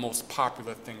not the most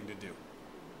popular thing to do,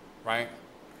 right?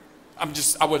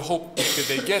 I would hope that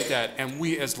they get that, and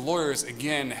we as lawyers,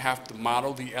 again, have to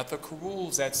model the ethical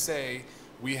rules that say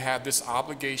we have this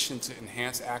obligation to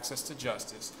enhance access to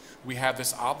justice. We have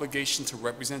this obligation to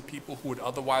represent people who would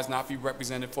otherwise not be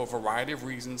represented for a variety of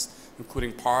reasons,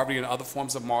 including poverty and other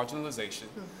forms of marginalization.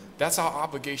 Mm-hmm. That's our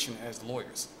obligation as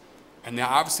lawyers. And now,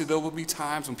 obviously, there will be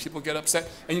times when people get upset.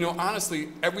 And, you know, honestly,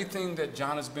 everything that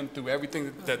John has been through,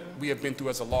 everything that we have been through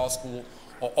as a law school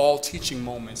are all teaching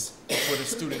moments for the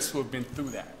students who have been through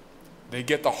that. They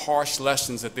get the harsh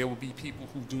lessons that there will be people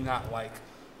who do not like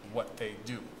what they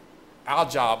do. Our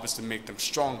job is to make them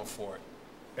stronger for it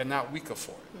and not weaker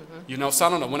for it. Mm-hmm. You know, so I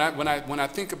don't know. When I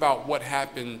think about what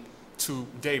happened to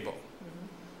Dabo,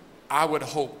 I would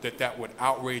hope that that would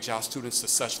outrage our students to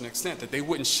such an extent that they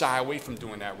wouldn't shy away from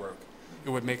doing that work. It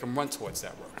would make them run towards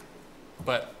that work.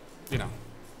 But, you know.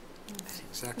 That's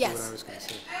exactly Yes. what I was going to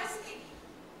say. I also think,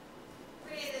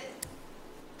 Renée,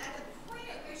 that at the point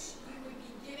at which you would be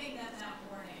giving them that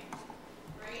warning,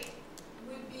 right,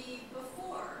 would be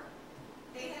before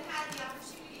they had had the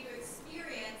opportunity to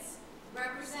experience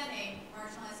representing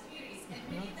marginalized communities. And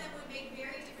many of them would make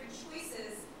very different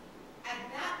choices at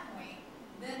that point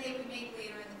than they would make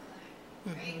later in the clinic,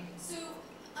 right? So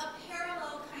a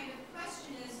parallel kind of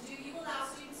question is, do you allow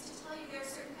students to tell you there are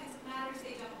certain kinds of matters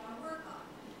they don't want to work on?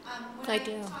 When I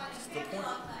do. taught in a family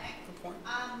law clinic,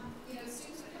 you know,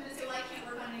 students would come in and say, well, I can't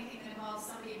work on anything that involves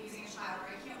somebody abusing a child,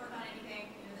 or I can't work on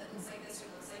anything, you know, that looks like this or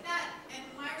looks like that. And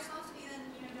my response would be then,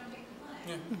 you know, don't take the clinic.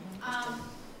 Yeah.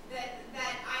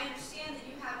 That I understand that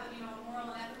you have a, you know, a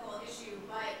moral and ethical issue,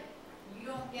 but you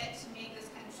don't get to make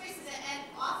those kind of choices. And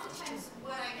oftentimes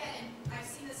what I get, and I've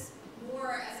seen this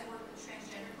more as I work with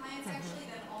transgender clients actually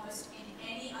than almost in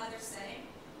any other setting,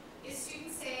 is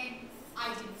students saying,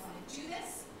 I didn't want to do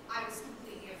this, I was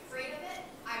completely afraid of it,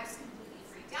 I was completely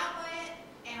freaked out by it,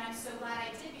 and I'm so glad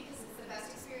I did because it's the best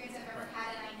experience I've ever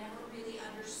had, and I never really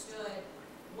understood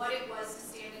what it was to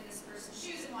stand in this person's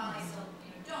shoes, and while I still,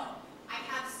 you know, don't, I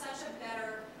have such a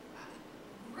better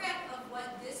grip of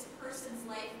what this person's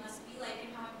life must be like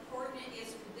and how important it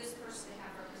is for this person to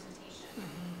have representation.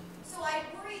 So I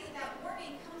worry that that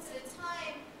warning comes at a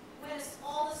time when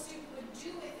all the student would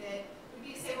do with it would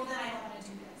be to say, well, then I don't want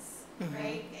to do this,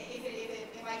 right?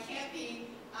 If I can't be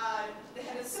the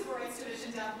head of the Civil Rights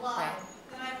Division down the line,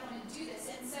 then I don't want to do this.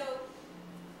 And so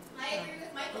I agree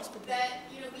with Michael that,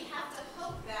 you know, we have to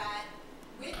hope that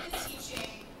with the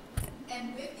teaching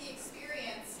and with the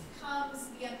experience comes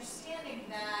the understanding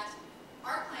that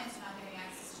our clients are not getting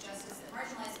access to justice, that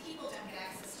marginalized people don't get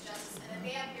access to justice, and that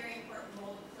they have a very important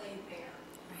role to play there.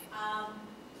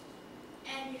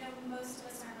 And, you know, most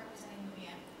of us aren't representing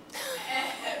Mumia,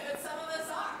 but some of us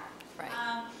are. Right.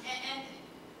 And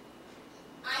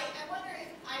I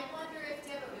wonder if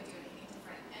Debo would do anything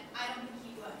different, and I don't think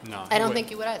he would. No. I don't think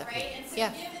you would either. Right? And so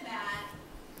Yeah. given that,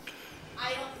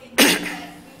 I don't think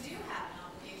that we do have an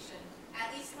obligation,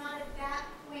 at least not at that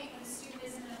point when the student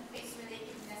isn't in a place where they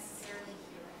can necessarily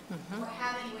hear it or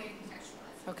have any way to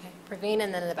contextualize it. Okay. Praveen,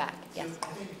 and then in the back. Yes.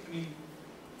 I think, I mean,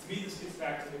 to me, this gets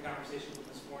back to the conversation from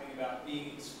this morning about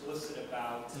being explicit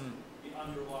about the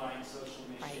underlying social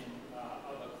mission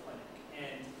of a clinic.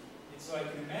 And so I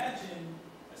can imagine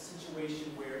a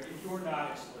situation where if you're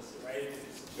not explicit, right, if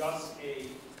it's just a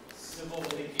civil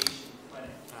litigation clinic,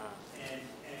 and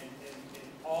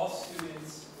all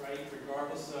students, right,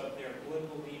 regardless of their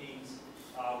political leanings,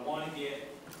 want to get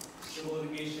civil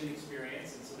litigation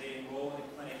experience, and so they enroll in a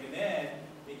clinic, and then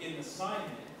they get an assignment,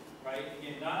 right?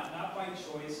 Again, not by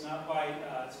choice, not by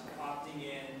sort of opting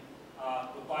in,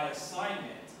 but by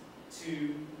assignment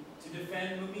to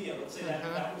defend Mumia. Let's say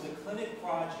that was a clinic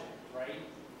project, right?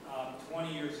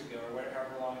 20 years ago, or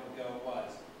however long ago it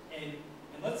was, and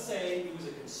let's say it was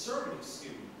a conservative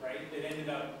student right, that ended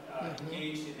up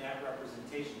engaged in that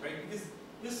representation, right? Because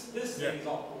this thing is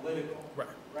all political,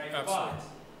 right? Absolutely.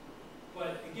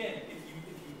 But again, if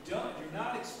you're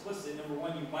not explicit, number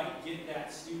one, you might get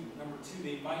that student. Number two,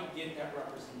 they might get that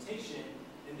representation.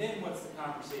 And then what's the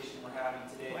conversation we're having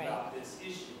today about this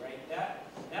issue, right?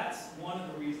 That's one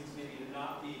of the reasons maybe to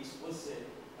not be explicit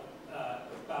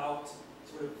about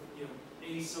sort of,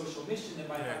 a social mission that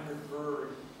might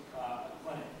undergird a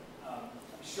clinic. I'm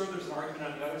sure there's an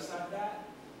argument on the other side of that,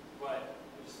 but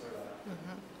I just throw that out.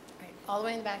 Right. All the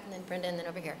way in the back, and then Brenda, and then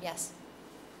over here. Yes.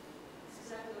 That's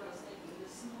exactly what I was thinking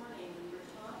this morning when we were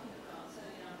talking about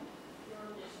setting up your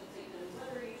initial statement,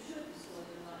 whether you should disclose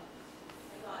it or not.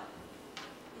 I thought,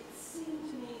 it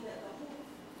seemed to me that the whole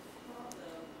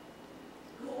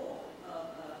goal of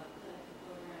a clinical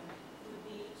program would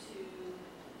be to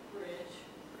bridge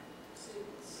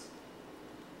students'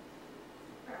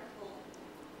 practical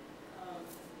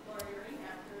lawyering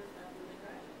after they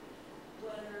graduate,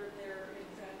 whether they're in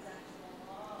transactional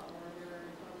law or they're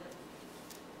in public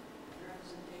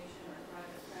representation or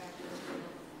private practice.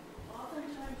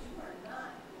 Oftentimes you are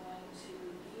not going to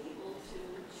be able to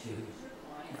choose your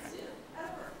clients if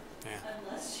ever,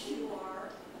 unless you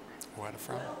are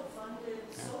well-funded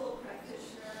solo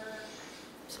practitioner.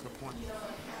 That's a good point. You don't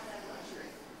have that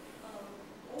luxury.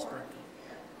 Or at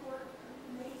court,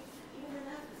 even in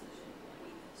that position.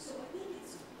 So I think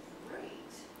it's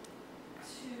great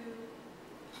to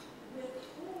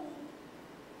withhold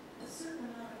a certain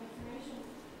amount of information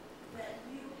that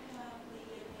you have the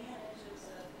advantage as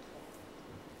an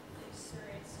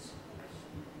experienced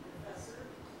professor,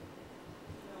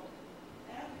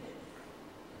 advocate,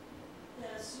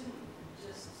 that a student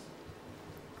just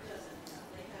doesn't have.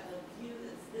 They have a view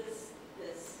that's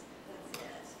that's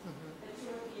it. But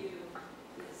your view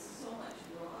is so much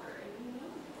broader, and you know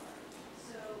more.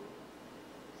 So,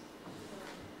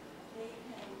 they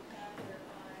can have their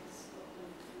eyes open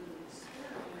through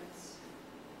experience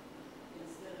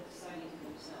instead of deciding for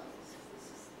themselves. This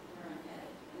is where I'm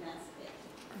headed, and that's it.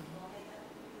 Well,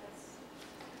 that's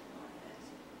not it.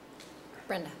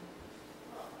 Brenda.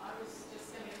 Well, I was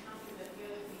just going to counter that the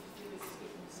other thing to do is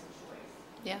give them some choice.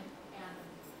 Yeah. And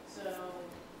so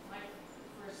my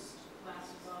first class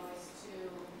was always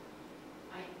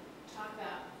I talked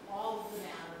about all of the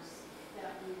matters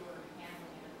that we were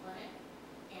handling in a clinic,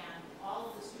 and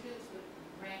all of the students would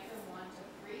rank them 1 to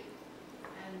 3,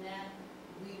 and then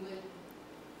we would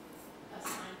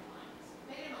assign clients.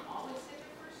 They didn't always get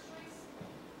their first choice,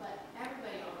 but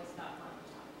everybody always got one of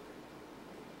the top 3.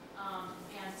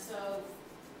 And so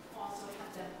also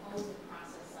have them own the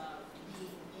process of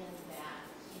being in that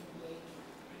engagement.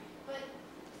 But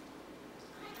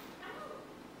I don't,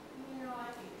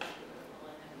 I think it's political,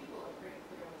 and people are pretty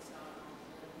clear what's going on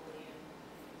politically, and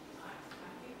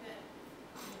I think that,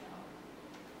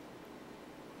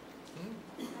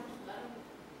 let them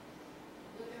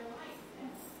live their life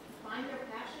and find their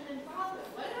passion and follow it,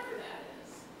 whatever that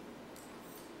is.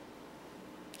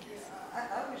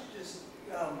 Yeah, I was just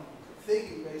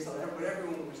thinking, based on what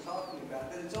everyone was talking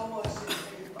about, that it's almost,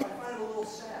 I find it a little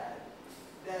sad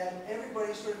that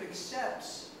everybody sort of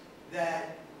accepts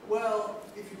that, well,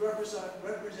 if you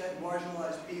represent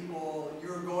marginalized people,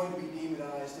 you're going to be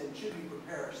demonized, and should we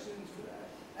prepare our students for that?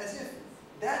 As if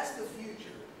that's the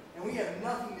future, and we have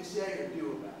nothing to say or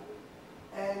do about it.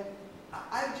 And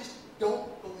I just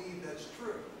don't believe that's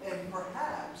true. And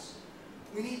perhaps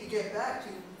we need to get back to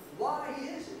why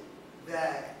is it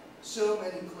that so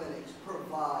many clinics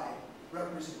provide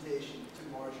representation to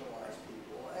marginalized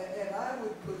people. And I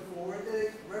would put forward that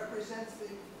it represents the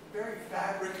very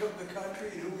fabric of the country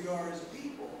and who we are as a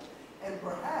people. And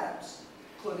perhaps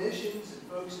clinicians and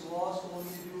folks in law school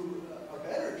need to do a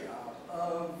better job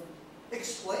of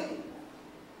explaining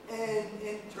that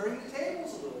and turning the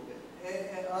tables a little bit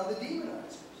and on the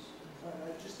demonizers.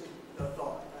 Just a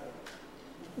thought. I don't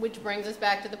know. Which brings us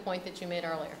back to the point that you made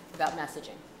earlier about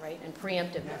messaging, right? And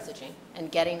preemptive messaging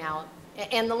and getting out,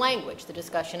 and the language, the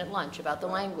discussion at lunch about the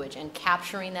language and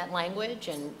capturing that language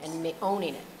and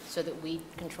owning it so that we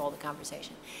control the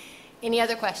conversation. Any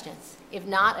other questions? If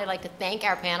not, I'd like to thank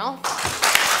our panel.